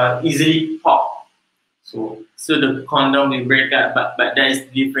more easily pop. So the condom will break up, but that is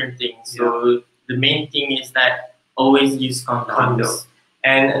different thing. So the main thing is that always use condoms.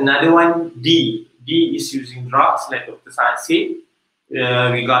 And another one, D. D is using drugs, like Dr. Saad said.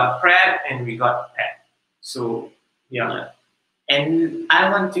 We got PrEP and we got PEP. So yeah. And I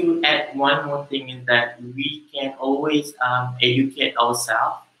want to add one more thing, is that we can always educate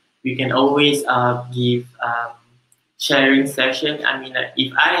ourselves. We can always give sharing session. I mean,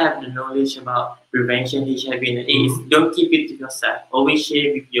 if I have the knowledge about prevention HIV and AIDS, don't keep it to yourself. Always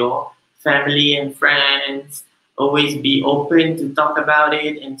share with your family and friends. Always be open to talk about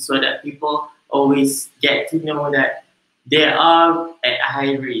it, and so that people always get to know that they are at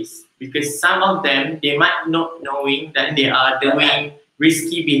high risk. Because some of them, they might not knowing that they are doing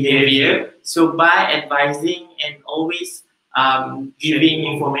risky behavior. So by advising and always giving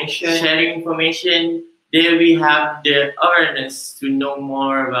information, sharing information, there we have the awareness to know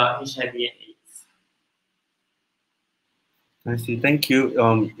more about HIV and AIDS. I see. Thank you.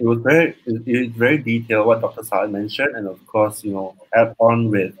 It was very detailed what Dr. Saad mentioned, and of course, add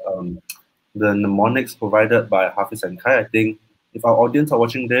on with the mnemonics provided by Hafiz and Kai. I think if our audience are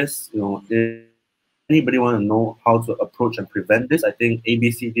watching this, if anybody want to know how to approach and prevent this, I think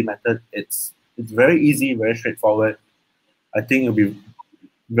ABCD method, it's very easy, very straightforward. I think it'll be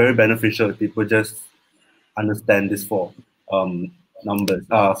very beneficial if people just understand this four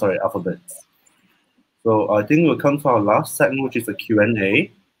alphabets. So I think we'll come to our last segment, which is a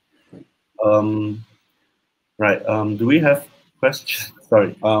Q&A. Do we have questions?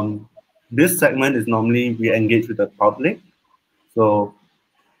 Sorry. This segment is normally we engage with the public. So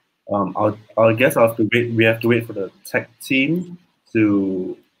I guess I have to wait. We have to wait for the tech team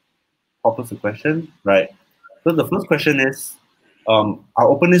to pop us a question. Right. So the first question is, I'll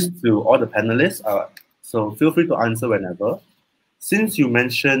open this to all the panelists. So feel free to answer whenever. Since you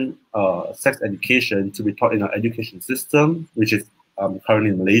mentioned sex education to be taught in our education system, which is currently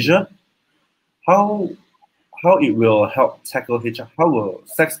in Malaysia, how it will help tackle how will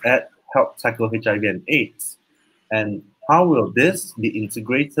sex ed help tackle HIV and AIDS, and how will this be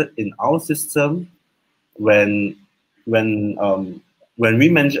integrated in our system when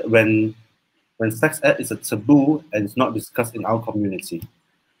sex ed is a taboo and it's not discussed in our community?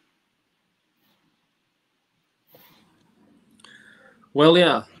 Well,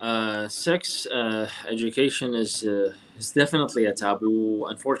 yeah, sex education is definitely a taboo,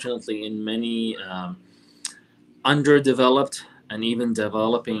 unfortunately, in many underdeveloped and even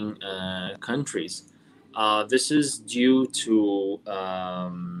developing countries. This is due to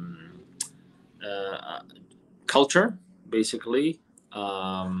culture, basically,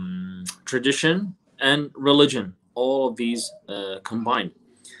 tradition, and religion, all of these combined.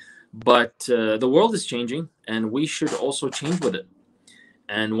 But the world is changing, and we should also change with it.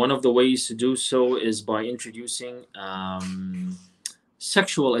 And one of the ways to do so is by introducing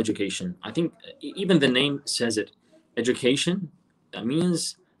sexual education. I think even the name says it. Education, that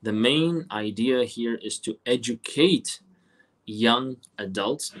means the main idea here is to educate young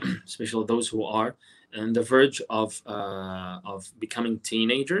adults, especially those who are on the verge of becoming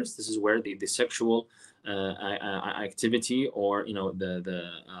teenagers. This is where the sexual activity, or the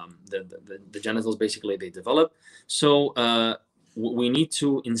genitals, basically, they develop. So we need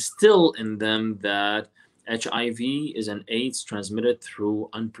to instill in them that HIV is an AIDS transmitted through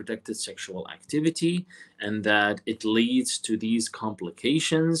unprotected sexual activity, and that it leads to these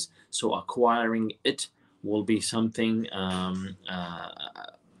complications. So acquiring it will be something of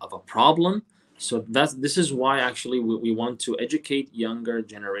a problem. So this is why actually we want to educate younger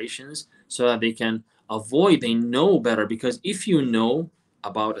generations so that they can they know better. Because if you know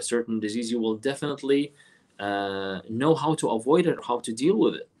about a certain disease, you will definitely know how to avoid it, how to deal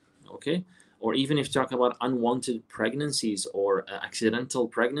with it. Okay. Or even if you talk about unwanted pregnancies or accidental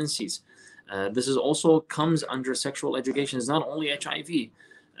pregnancies, this is also comes under sexual education. It's not only HIV.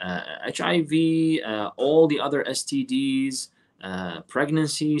 HIV, all the other STDs,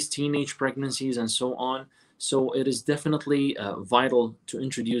 pregnancies, teenage pregnancies, and so on. So it is definitely vital to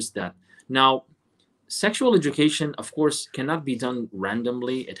introduce that. Now, sexual education, of course, cannot be done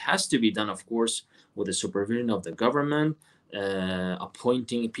randomly. It has to be done, of course, with the supervision of the government,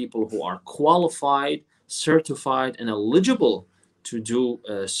 appointing people who are qualified, certified, and eligible to do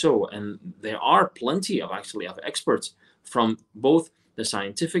so. And there are plenty of experts from both the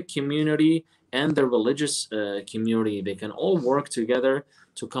scientific community, and the religious community. They can all work together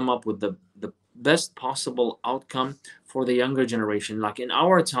to come up with the best possible outcome for the younger generation. Like in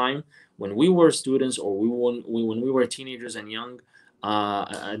our time, when we were students, or when we were teenagers and young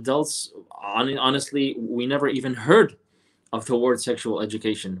adults, honestly, we never even heard of the word sexual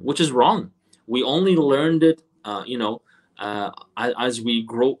education, which is wrong. We only learned it, as we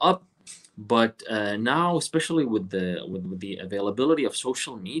grow up. But now, especially with the availability of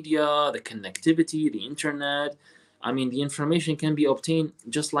social media, the connectivity, the internet, I mean, the information can be obtained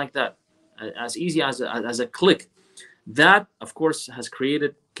just like that, as easy as a click. That, of course, has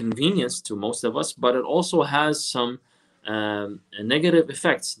created convenience to most of us, but it also has some negative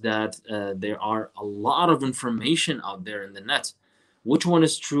effects, that there are a lot of information out there in the net. Which one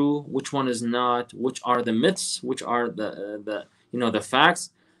is true? Which one is not? Which are the myths? Which are the facts?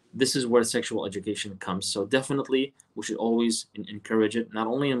 This is where sexual education comes. So definitely, we should always encourage it, not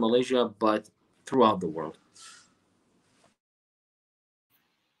only in Malaysia but throughout the world.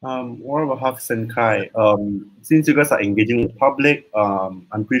 What about Hafiz and Kai? Since you guys are engaging the public,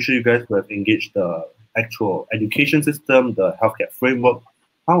 I'm pretty sure you guys will have engaged the actual education system, the healthcare framework.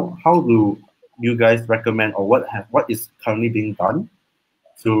 How do you guys recommend, or what is currently being done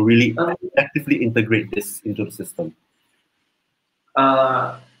to really actively integrate this into the system?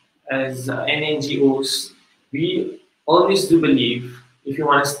 As NGOs, we always do believe if you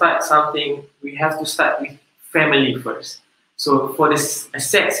want to start something, we have to start with family first. So for this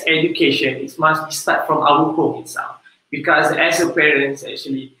sex education, it must be start from our home itself. Because as a parents,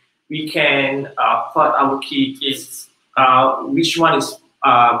 actually, we can taught our kids which one is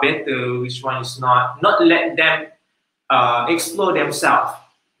better, which one is not. Not let them explore themselves.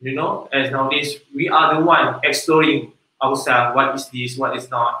 You know, as nowadays we are the one exploring ourselves. What is this? What is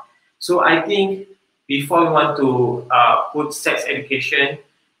not? So I think before we want to put sex education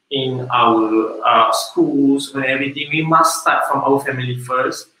in our schools and everything, we must start from our family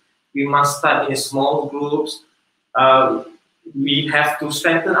first. We must start in small groups. We have to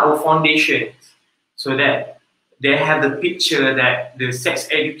strengthen our foundations so that they have the picture that the sex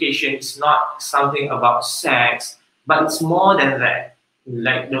education is not something about sex, but it's more than that,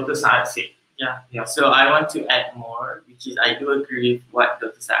 like Dr. Saad said. Yeah. So I want to add more, which is I do agree with what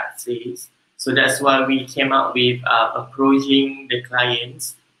Dr. Saad says. So that's why we came up with approaching the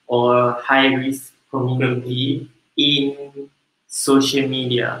clients or high-risk community in social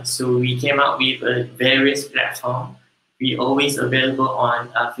media. So we came up with various platforms. We always available on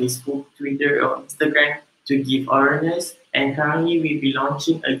Facebook, Twitter, or Instagram to give awareness. And currently we'll be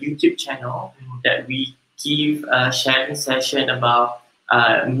launching a YouTube channel that we give a sharing session about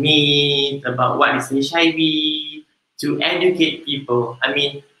myth, about what is HIV, to educate people. I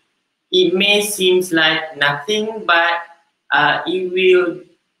mean, it may seem like nothing, but it will,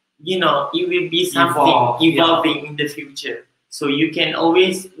 it will be something evolving in the future. So you can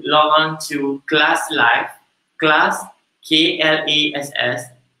always log on to Class Life, Class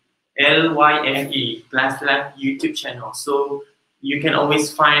KLASS LYFE, Class Life YouTube channel. So you can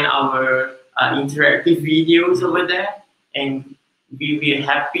always find our interactive videos over there, and we will be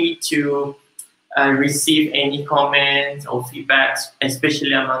happy to receive any comments or feedbacks,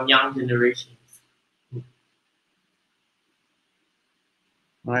 especially among young generations.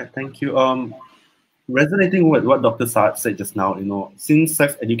 All right, thank you. Resonating with what Dr. Saad said just now, since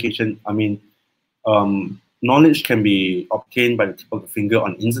sex education, I mean, knowledge can be obtained by the tip of the finger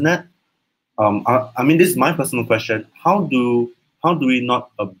on internet. I mean, this is my personal question. How do we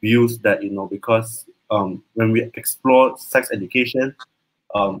not abuse that? Because when we explore sex education,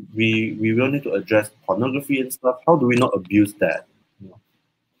 we will need to address pornography and stuff. How do we not abuse that?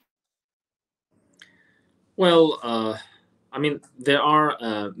 Well, I mean, there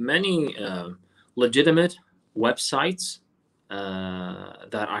are many legitimate websites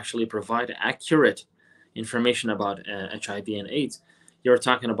that actually provide accurate information about HIV and AIDS. You're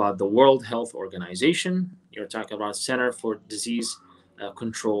talking about the World Health Organization. You're talking about Center for Disease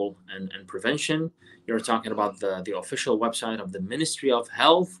Control and Prevention. You're talking about the official website of the Ministry of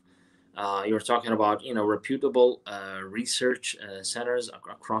Health. You're talking about reputable research centers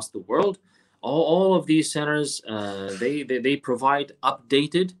across the world. All of these centers, they provide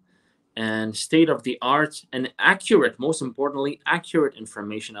updated and state-of-the-art and accurate, most importantly, accurate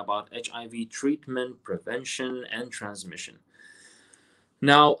information about HIV treatment, prevention, and transmission.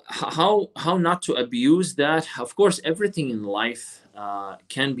 Now, how not to abuse that? Of course, everything in life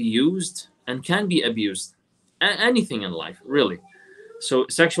can be used and can be abused. Anything in life, really. So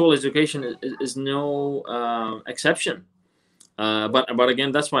sexual education is no exception. But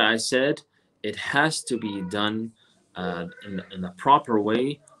again, that's why I said it has to be done in a proper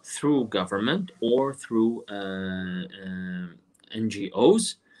way through government or through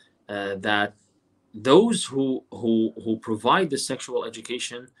NGOs, that those who provide the sexual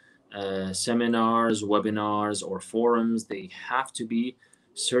education seminars, webinars, or forums, they have to be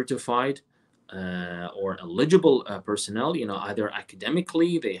certified or eligible personnel. Either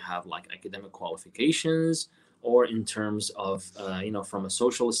academically, they have like academic qualifications, or in terms of from a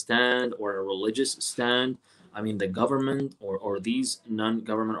social stand or a religious stand. I mean, the government or these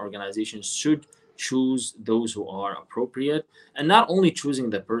non-government organizations should choose those who are appropriate, and not only choosing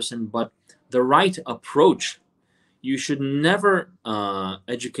the person, but the right approach. You should never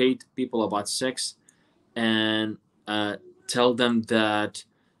educate people about sex and tell them that,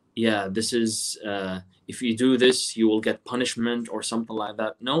 yeah, this is if you do this, you will get punishment or something like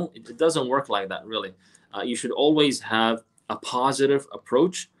that. No, it doesn't work like that, really. You should always have a positive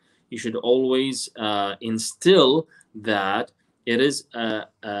approach. You should always instill that it is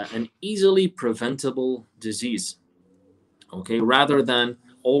an easily preventable disease, okay, rather than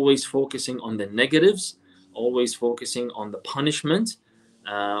always focusing on the negatives, always focusing on the punishment,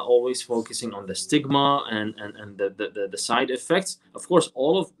 always focusing on the stigma and the side effects. Of course,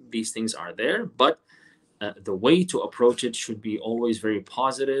 all of these things are there, but the way to approach it should be always very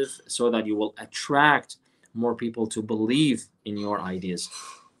positive, so that you will attract more people to believe in your ideas.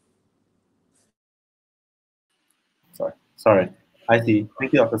 Sorry. I see.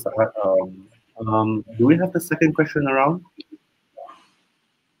 Thank you, Dr. Saad. Do we have the second question around?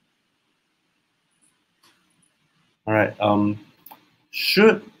 All right.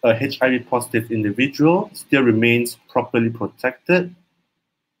 Should a HIV positive individual still remains properly protected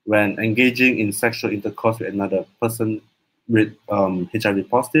when engaging in sexual intercourse with another person with HIV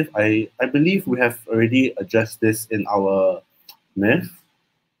positive? I believe we have already addressed this in our myth.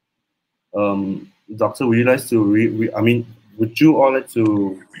 Doctor, would you like to would you all like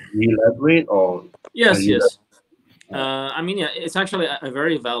to elaborate or? Yes, yes. I mean, yeah, it's actually a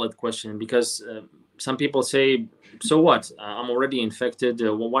very valid question, because some people say, so what? I'm already infected.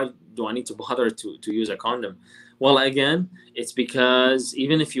 Why do I need to bother to use a condom? Well, again, it's because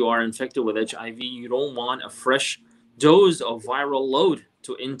even if you are infected with HIV, you don't want a fresh dose of viral load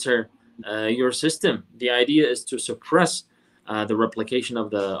to enter your system. The idea is to suppress the replication of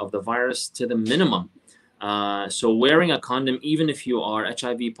the virus to the minimum. So wearing a condom, even if you are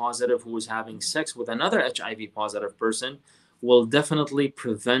HIV positive who is having sex with another HIV positive person, will definitely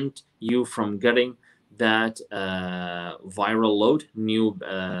prevent you from getting that viral load,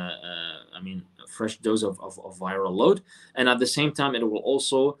 fresh dose of viral load. And at the same time, it will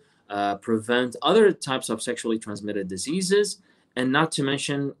also prevent other types of sexually transmitted diseases. And not to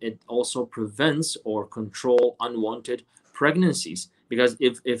mention, it also prevents or control unwanted pregnancies. Because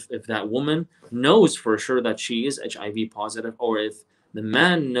if that woman knows for sure that she is HIV positive, or if the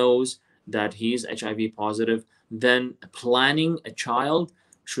man knows that he is HIV positive, then planning a child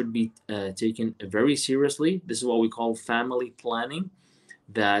should be taken very seriously. This is what we call family planning,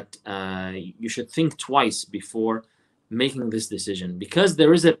 that you should think twice before making this decision, because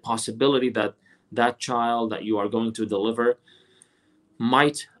there is a possibility that that child that you are going to deliver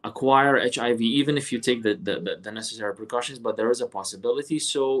might acquire HIV, even if you take the necessary precautions, but there is a possibility.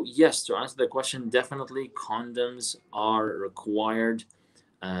 So yes, to answer the question, definitely condoms are required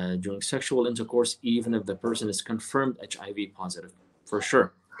during sexual intercourse, even if the person is confirmed HIV positive, for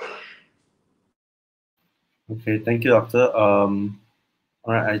sure. Okay, thank you, Doctor. All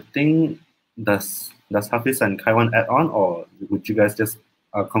right, I think does Hafiz and Kaiwan add on, or would you guys just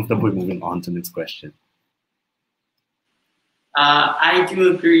are comfortable with moving on to the next question? I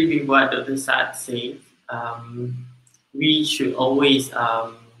do agree with what Dr. Saad said. We should always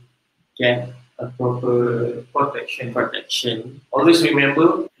get a proper protection. Always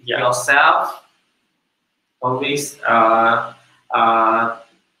remember yourself. Always bear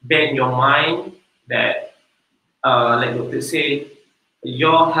in your mind that, like Dr. said,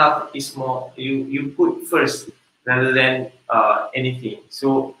 your health is more, you put first rather than anything.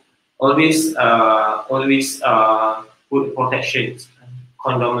 So always put protection,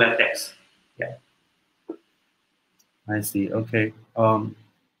 condom, latex. Yeah. I see. Okay.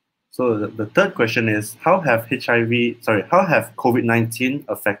 So the third question is, how have COVID-19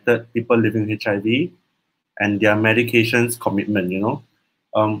 affected people living with HIV and their medications commitment?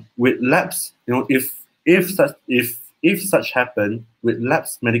 With lapse, if such happen with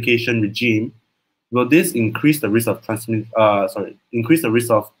lapse medication regime, will this increase the risk of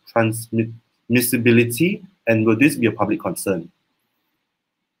transmissibility, and will this be a public concern?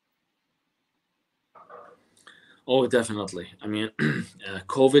 Oh, definitely. I mean,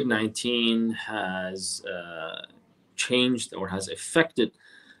 COVID-19 has changed or has affected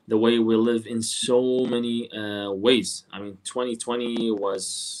the way we live in so many ways. I mean, 2020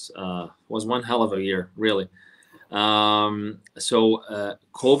 was one hell of a year, really. So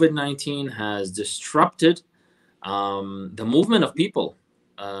COVID-19 has disrupted the movement of people,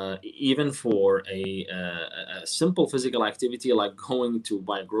 even for a simple physical activity like going to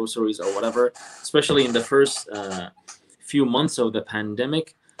buy groceries or whatever, especially in the first few months of the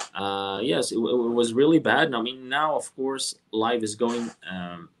pandemic. Yes, it was really bad. I mean, now, of course, life is going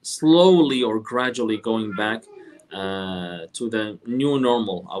slowly or gradually going back to the new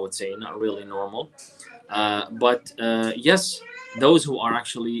normal, I would say, not really normal. But yes, those who are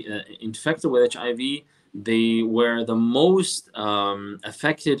actually infected with HIV, they were the most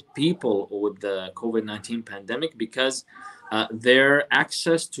affected people with the COVID-19 pandemic because their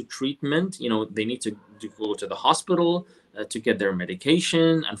access to treatment, they need to go to the hospital to get their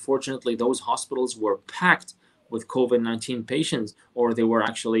medication. Unfortunately, those hospitals were packed with COVID-19 patients, or they were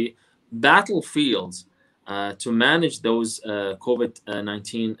actually battlefields to manage those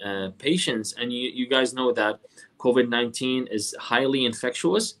COVID-19 patients. And you guys know that COVID-19 is highly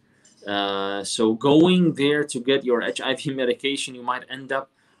infectious. So going there to get your HIV medication, you might end up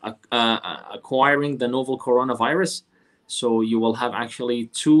acquiring the novel coronavirus. So you will have actually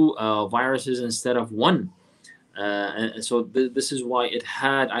two viruses instead of one. And so this is why it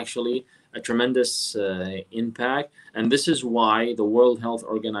had actually a tremendous impact. And this is why the World Health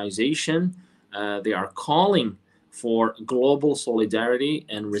Organization, they are calling for global solidarity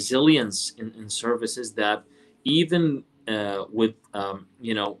and resilience in services that even with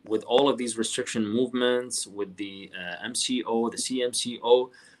with all of these restriction movements, with the MCO, the CMCO,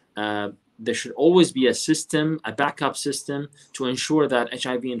 there should always be a system, a backup system, to ensure that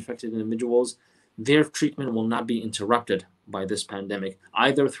HIV infected individuals, their treatment will not be interrupted by this pandemic,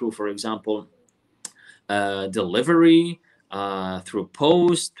 either through, for example, delivery, through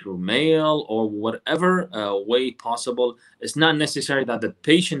post, through mail, or whatever way possible. It's not necessary that the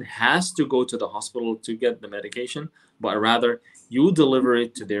patient has to go to the hospital to get the medication, but rather you deliver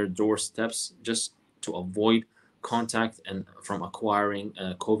it to their doorsteps just to avoid contact and from acquiring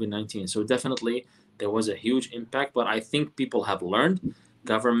COVID-19. So definitely there was a huge impact, but I think people have learned.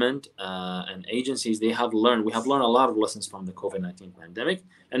 Government and agencies, they have learned. We have learned a lot of lessons from the COVID-19 pandemic,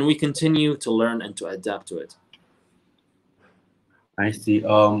 and we continue to learn and to adapt to it. I see.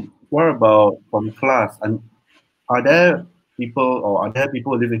 What about from class? And are there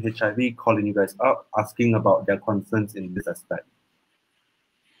people living HIV calling you guys up, asking about their concerns in this aspect?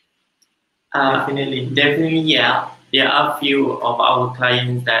 Definitely, yeah. There are few of our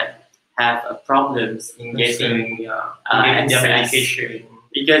clients that have problems in getting their medication,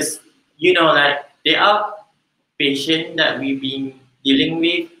 because like there are patients that we've been dealing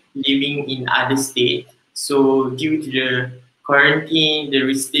with living in other states. So due to the quarantine, the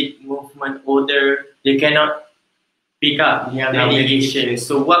restrict movement order, they cannot pick up their medication.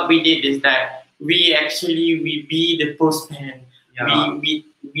 So what we did is that we be the postman. Yeah.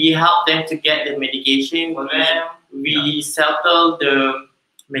 We help them to get the medication for them. We settle the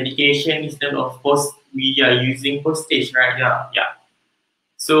medication instead of post. We are using postage, right? Yeah.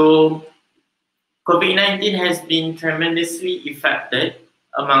 So COVID-19 has been tremendously affected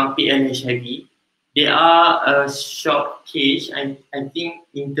among PLHIV. There are a shortage, I think,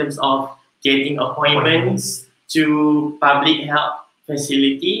 in terms of getting appointments to public health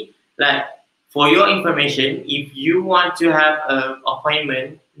facility. Like, for your information, if you want to have an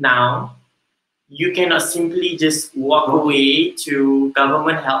appointment now, you cannot simply just walk away to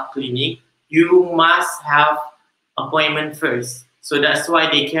government health clinic. You must have appointment first. So that's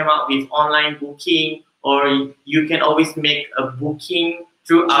why they came up with online booking, or you can always make a booking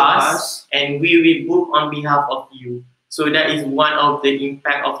through us, and we will book on behalf of you. So that is one of the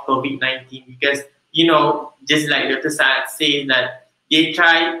impact of COVID-19, because just like Dr. Saad said, that they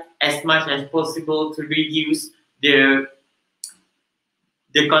try as much as possible to reduce the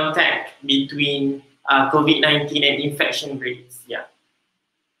contact between COVID-19 and infection rates. Yeah.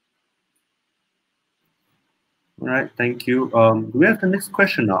 All right, thank you. Do we have the next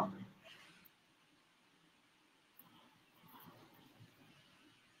question now?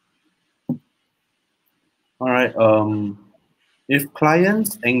 All right. If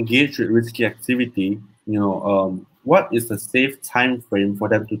clients engage with risky activity, what is the safe time frame for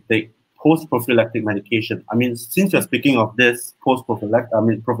them to take post-prophylactic medication? I mean, since you're speaking of this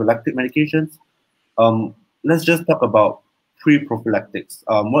prophylactic medications, let's just talk about pre-prophylactics.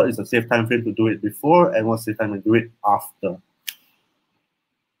 What is the safe time frame to do it before, and what's the time to do it after?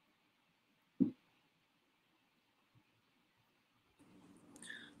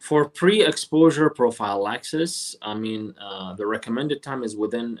 For pre-exposure prophylaxis, I mean, the recommended time is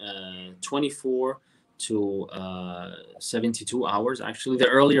within 24 to 72 hours. Actually, the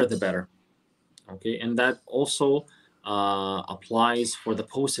earlier the better. Okay, and that also applies for the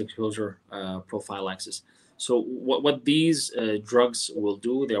post-exposure prophylaxis. So what these drugs will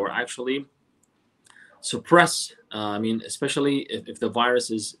do, they will actually suppress, I mean, especially if the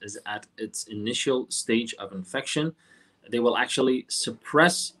virus is at its initial stage of infection, they will actually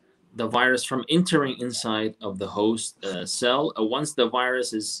suppress the virus from entering inside of the host cell. Once the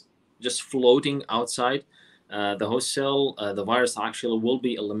virus is just floating outside the host cell, the virus actually will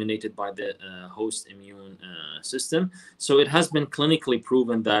be eliminated by the host immune system. So it has been clinically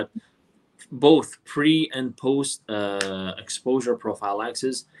proven that both pre and post exposure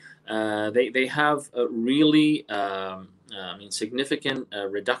prophylaxis, they have a really I mean, significant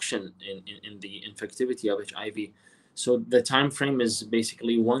reduction in the infectivity of HIV. So the time frame is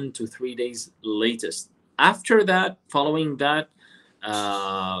basically 1 to 3 days latest. After that, following that,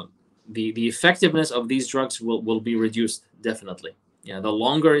 the effectiveness of these drugs will be reduced, definitely. Yeah, the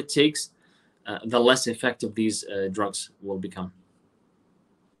longer it takes, the less effective these drugs will become.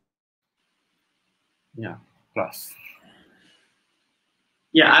 Yeah, plus.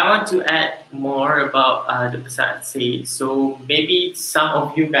 Yeah, I want to add more about the Passat say. So maybe some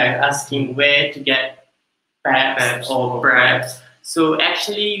of you guys asking where to get PrEPs or PrEPs. So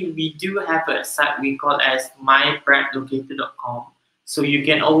actually, we do have a site we call as mypreplocator.com. So you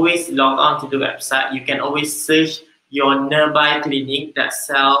can always log on to the website. You can always search your nearby clinic that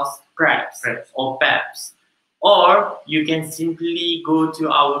sells PrEPs or PEPs. Or you can simply go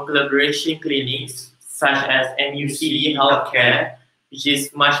to our collaboration clinics such as MUCD Healthcare, which is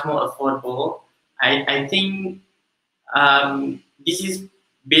much more affordable. I think this is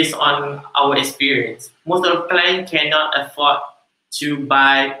based on our experience. Most of the clients cannot afford to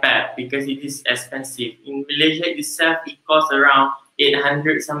buy PEP because it is expensive. In Malaysia itself, it costs around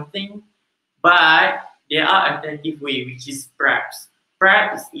 800 something. But there are alternative way, which is PrEPs.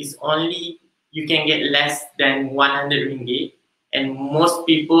 PrEPs is only, you can get less than 100 ringgit, and most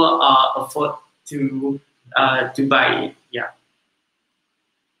people are afford to buy it. Yeah.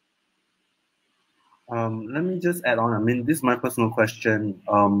 Let me just add on. I mean, this is my personal question.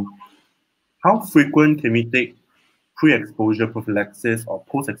 How frequent can we take pre-exposure prophylaxis or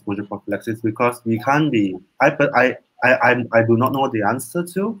post-exposure prophylaxis? Because we can't be. I do not know the answer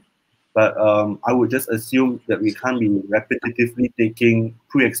to, but I would just assume that we can't be repetitively taking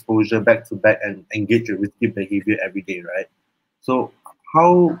pre-exposure back to back and engage with risky behavior every day, right? So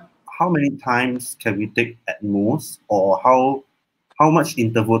how many times can we take at most, or how much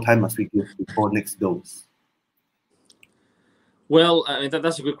interval time must we give before next dose? Well, I mean,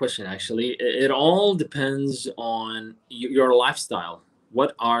 that's a good question, actually. It all depends on your lifestyle.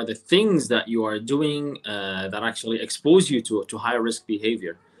 What are the things that you are doing that actually expose you to high risk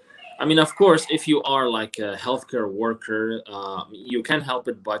behavior? I mean, of course, if you are like a healthcare worker, you can't help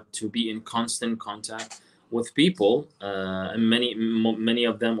it but to be in constant contact with people. And many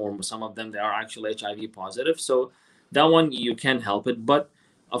of them, or some of them, they are actually HIV positive. So that one you can't help it. But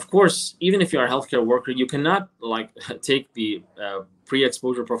of course, even if you are a healthcare worker, you cannot like take the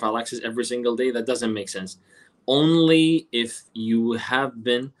pre-exposure prophylaxis every single day. That doesn't make sense. Only if you have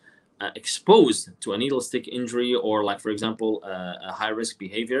been exposed to a needle stick injury, or like, for example, a high risk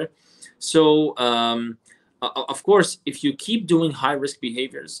behavior. So of course, if you keep doing high risk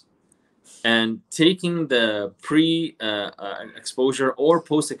behaviors and taking the pre-exposure or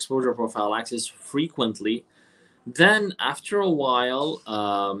post-exposure prophylaxis frequently, then after a while,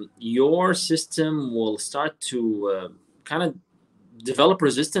 your system will start to kind of develop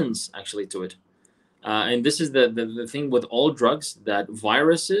resistance actually to it. And this is the thing with all drugs, that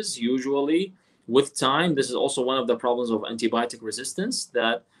viruses usually with time, this is also one of the problems of antibiotic resistance,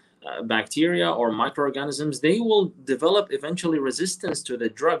 that bacteria or microorganisms, they will develop eventually resistance to the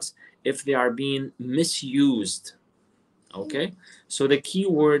drugs if they are being misused. Okay, so the key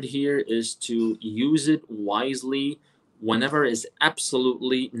word here is to use it wisely whenever is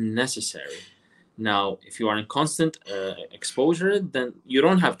absolutely necessary. Now, if you are in constant exposure, then you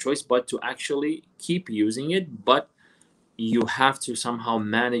don't have choice but to actually keep using it, but you have to somehow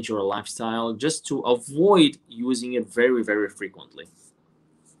manage your lifestyle just to avoid using it very, very frequently.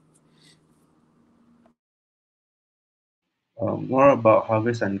 More about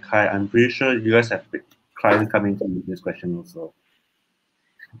Harvest and Kai. I'm pretty sure you guys have clients coming to this question also.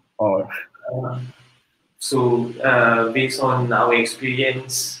 Or So based on our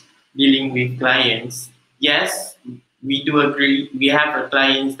experience dealing with clients, yes, we do agree. We have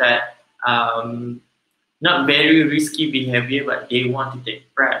clients that not very risky behavior, but they want to take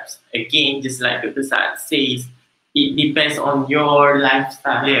PrEPs. Again, just like Dr. Saad says, it depends on your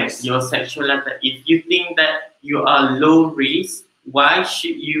lifestyle, Yes. your sexual lifestyle. If you think that you are low risk, why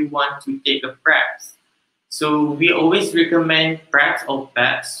should you want to take a PrEPs? So we always recommend PrEPs or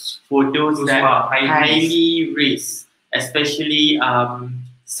PEPs for those that are highly risk, especially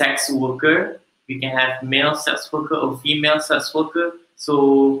sex worker. We can have male sex worker or female sex worker.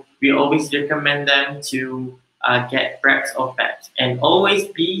 So we always recommend them to get PrEPs or PEPs, and always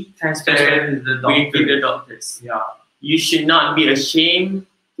be transparent with the doctors. Yeah. You should not be ashamed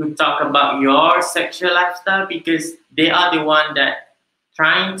to talk about your sexual lifestyle, because they are the one that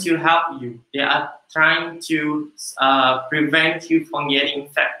trying to help you. They are trying to prevent you from getting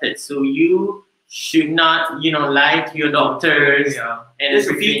infected. So you should not, lie to your doctors. Yeah. And There's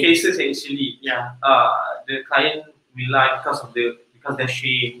a few everything. cases actually. Yeah. The client will lie because they're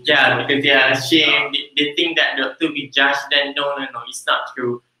ashamed. Yeah, because they are ashamed. They think that doctor will judge them. No, it's not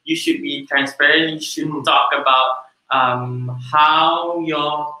true. You should be transparent. You should talk about how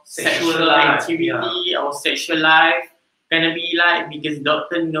your sexual activity or sexual life gonna be like, because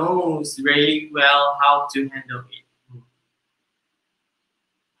doctor knows really well how to handle it.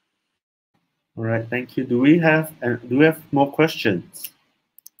 All right, thank you. Do we have more questions?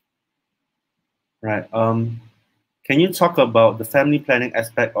 Right. Can you talk about the family planning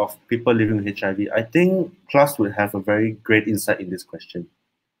aspect of people living with HIV? I think Klaus would have a very great insight in this question.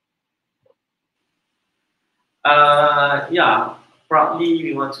 Yeah, probably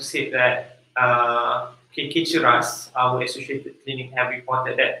we want to say that KK Cheras, our associated clinic, have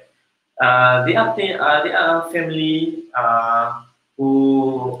reported that they are family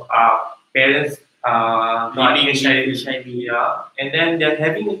who are parents got HIV, yeah, and then they're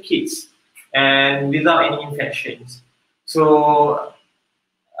having kids and without any infections. So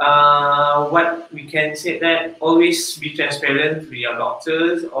what we can say that always be transparent with your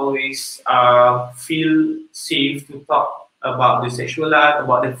doctors, always feel safe to talk about the sexual life,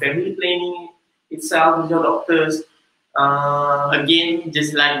 about the family planning itself with your doctors. Again,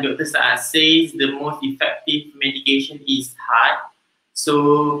 just like Dr. Saad says, the most effective medication is HEART.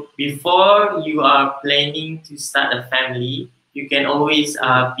 So before you are planning to start a family, you can always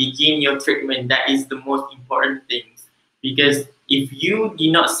begin your treatment. That is the most important thing, because if you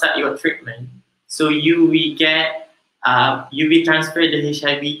do not start your treatment, so you will transfer the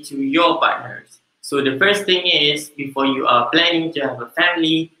HIV to your partners. So the first thing is, before you are planning to have a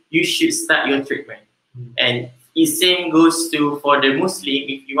family, you should start your treatment. And the same goes to for the Muslim.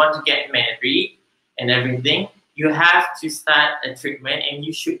 If you want to get married and everything, you have to start a treatment, and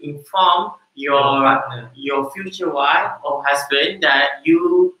you should inform your future wife or husband that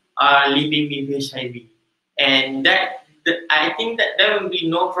you are living with HIV, and I think that there will be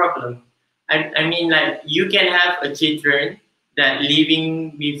no problem. I mean, like, you can have a children that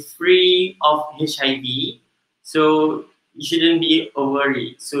living with free of HIV, so you shouldn't be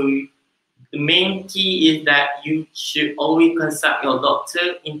worried. So the main key is that you should always consult your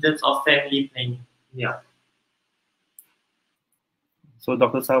doctor in terms of family planning. Yeah. So,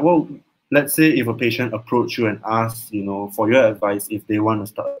 Dr. Saad, well, let's say if a patient approach you and asks, for your advice if they want to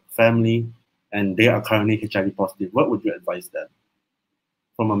start a family and they are currently HIV positive, what would you advise them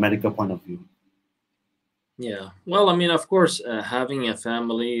from a medical point of view? Yeah, well, I mean, of course, having a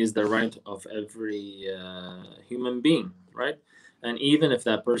family is the right of every human being, right? And even if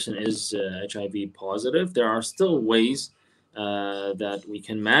that person is HIV positive, there are still ways that we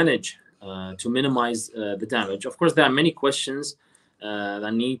can manage to minimize the damage. Of course, there are many questions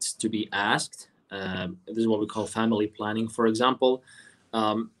that needs to be asked. This is what we call family planning. For example,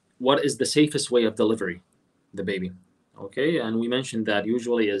 what is the safest way of delivery the baby? Okay, and we mentioned that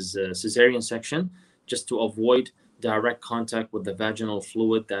usually is cesarean section, just to avoid direct contact with the vaginal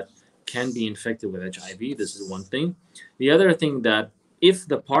fluid that can be infected with HIV. This is one thing. The other thing, that if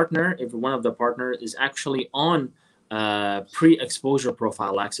one of the partner is actually on pre-exposure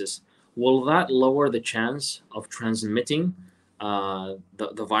prophylaxis, will that lower the chance of transmitting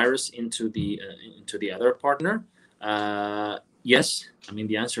the virus into the other partner? Yes. I mean,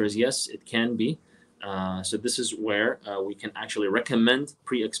 the answer is yes, it can be. So this is where we can actually recommend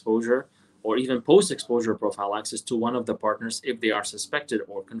pre-exposure or even post-exposure prophylaxis to one of the partners if they are suspected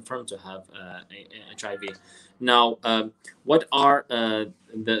or confirmed to have HIV. Now, what are the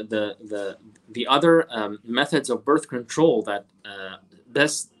other methods of birth control that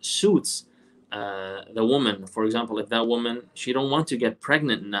best suits the woman? For example, if that woman, she don't want to get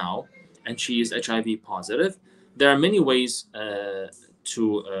pregnant now and she is HIV positive, there are many ways for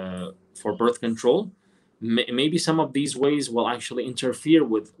birth control. Maybe some of these ways will actually interfere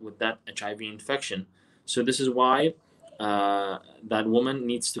with that HIV infection. So this is why that woman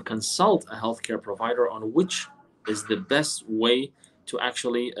needs to consult a healthcare provider on which is the best way to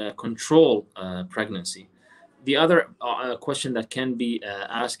actually control pregnancy. The other question that can be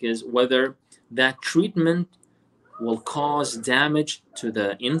asked is whether that treatment will cause damage to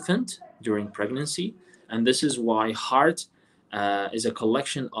the infant during pregnancy. And this is why heart is a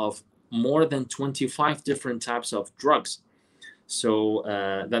collection of more than 25 different types of drugs. So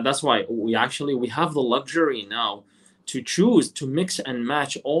that's why we have the luxury now to choose to mix and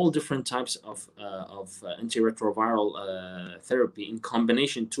match all different types of antiretroviral therapy in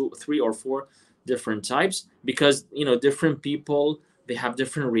combination, 2, 3, or 4 different types, because different people, they have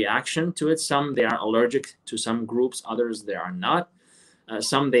different reaction to it. Some they are allergic to some groups, others they are not.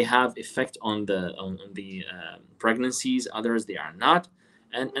 Some they have effect on the pregnancies, others they are not,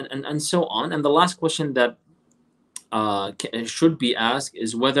 and so on. And the last question that should be asked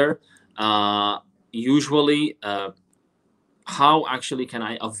is whether usually how actually can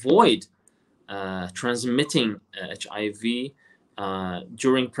I avoid transmitting HIV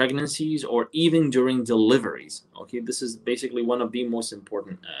during pregnancies or even during deliveries. Okay, this is basically one of the most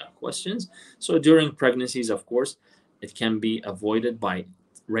important questions. So during pregnancies, of course, it can be avoided by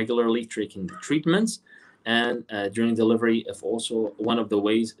regularly taking the treatments. And during delivery, if also one of the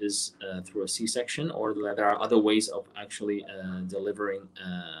ways is through a C-section, or there are other ways of actually delivering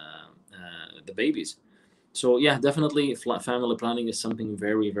the babies. So yeah, definitely family planning is something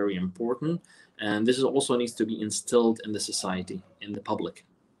very, very important. And this is also needs to be instilled in the society, in the public.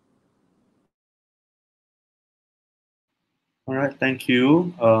 All right, thank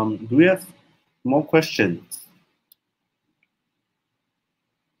you. Do we have more questions?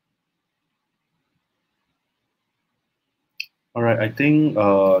 All right, I think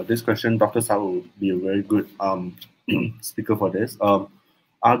this question, Dr. Sa will be a very good speaker for this. Are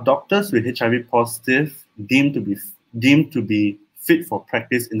doctors with HIV positive deemed to be fit for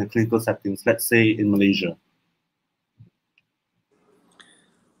practice in the clinical settings, let's say in Malaysia?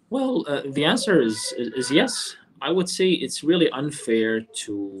 Well, the answer is yes. I would say it's really unfair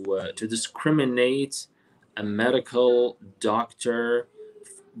to discriminate a medical doctor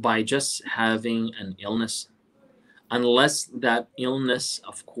by just having an illness, unless that illness,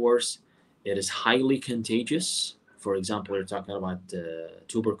 of course, it is highly contagious. For example, we're talking about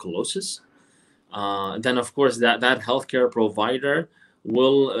tuberculosis. Then, of course, that healthcare provider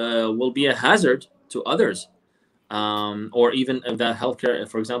will be a hazard to others. Or even if that healthcare,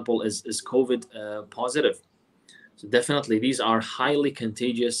 for example, is COVID positive. So definitely, these are highly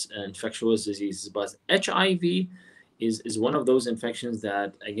contagious infectious diseases. But HIV is one of those infections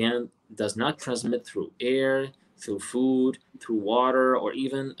that, again, does not transmit through air, through food, through water, or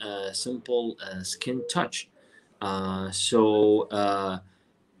even simple skin touch. No,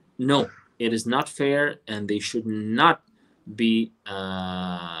 it is not fair, and they should not be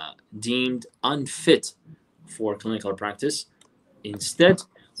deemed unfit for clinical practice. Instead,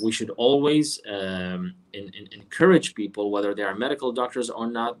 we should always encourage people, whether they are medical doctors or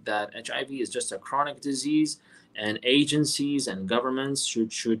not, that HIV is just a chronic disease, and agencies and governments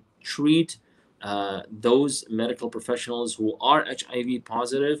should treat those medical professionals who are HIV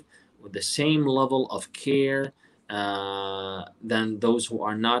positive with the same level of care than those who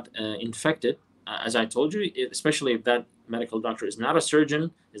are not infected. As I told you, especially if that medical doctor is not a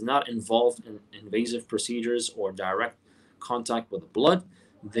surgeon, is not involved in invasive procedures or direct contact with the blood,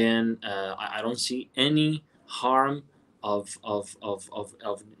 then I don't see any harm of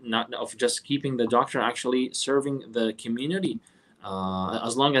just keeping the doctor actually serving the community,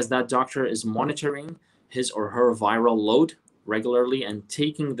 as long as that doctor is monitoring his or her viral load regularly and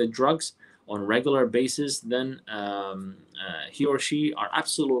taking the drugs on regular basis. Then he or she are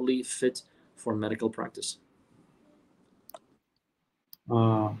absolutely fit for medical practice.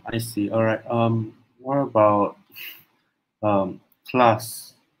 I see. All right. What about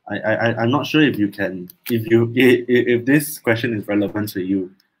class? I'm not sure if you can, if this question is relevant to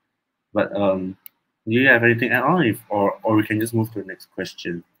you, but do you have anything to add on, or we can just move to the next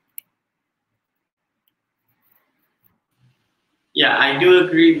question? Yeah, I do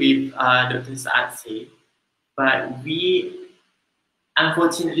agree with Dr. Saad said, but we,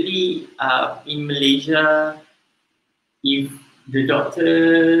 unfortunately, in Malaysia, if the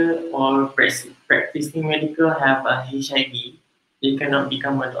doctor or practicing medical have a HIV, they cannot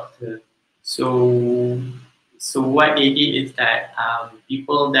become a doctor. So what they did is that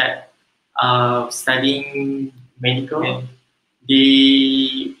people that are studying medical,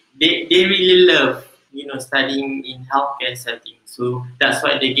 they really love studying in healthcare setting. So that's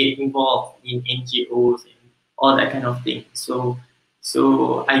why they get involved in NGOs and all that kind of thing. So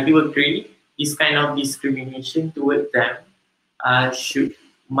I do agree this kind of discrimination toward them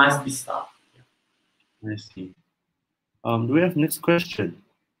must be stopped. I see. Do we have next question?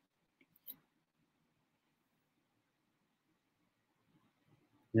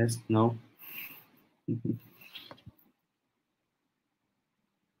 Yes, no?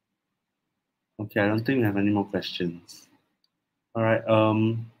 Okay, I don't think we have any more questions. All right.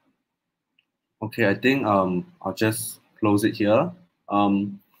 Okay, I think I'll just close it here.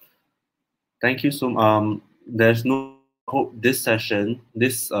 Thank you so there's no hope this session,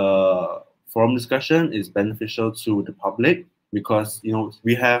 this forum discussion is beneficial to the public because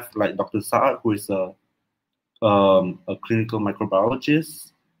we have like Dr. Saad, who is a clinical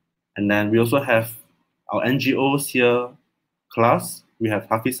microbiologist, and then we also have our NGOs here class. We have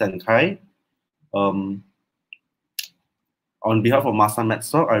Hafiz and Kai. On behalf of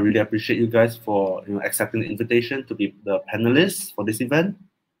MAHSA, I really appreciate you guys for accepting the invitation to be the panelists for this event.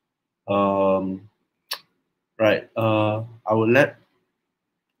 Right, I will let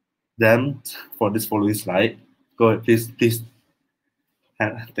them for this following slide. Go ahead, please.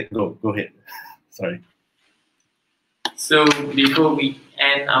 Go ahead. Sorry. So before we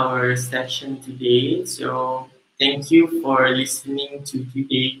end our session today, so thank you for listening to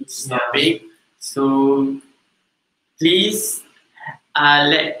today's topic. So please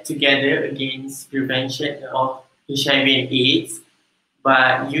let together against prevention of HIV and AIDS.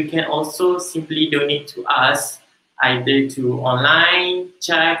 But you can also simply donate to us either to online,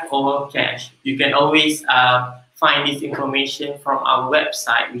 check, or cash. You can always find this information from our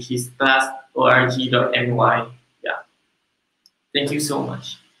website, which is plus.org.my. Yeah. Thank you so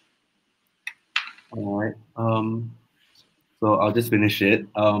much. All right. So I'll just finish it.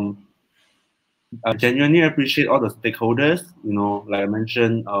 I genuinely appreciate all the stakeholders. Like I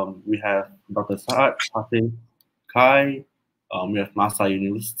mentioned, we have Dr. Saad, Hafiz, Kai, we have MAHSA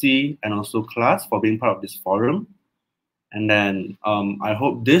University, and also class for being part of this forum. And then I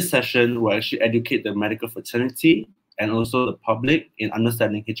hope this session will actually educate the medical fraternity and also the public in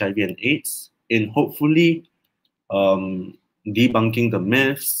understanding HIV and AIDS, in hopefully debunking the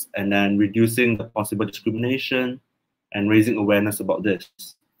myths and then reducing the possible discrimination and raising awareness about this.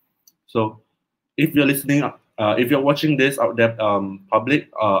 So if you're listening, if you're watching this out there, public,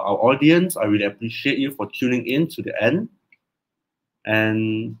 our audience, I really appreciate you for tuning in to the end.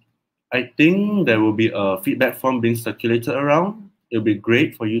 And I think there will be a feedback form being circulated around. It'll be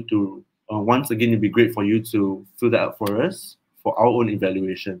great for you to, once again, it'll be great for you to fill that out for us for our own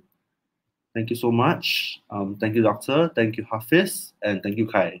evaluation. Thank you so much. Thank you, Doctor. Thank you, Hafiz. And thank you,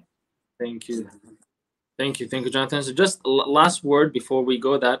 Kai. Thank you. Thank you, Jonathan. So just last word before we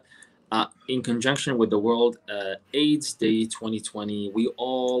go that, in conjunction with the World AIDS Day 2020, we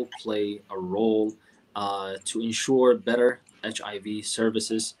all play a role to ensure better HIV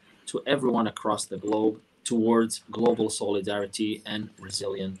services to everyone across the globe towards global solidarity and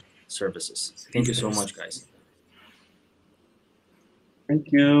resilient services. Thank you so much, guys.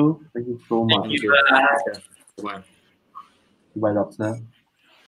 Thank you. Thank you so much. Thank you. Bye. Bye, Doctor.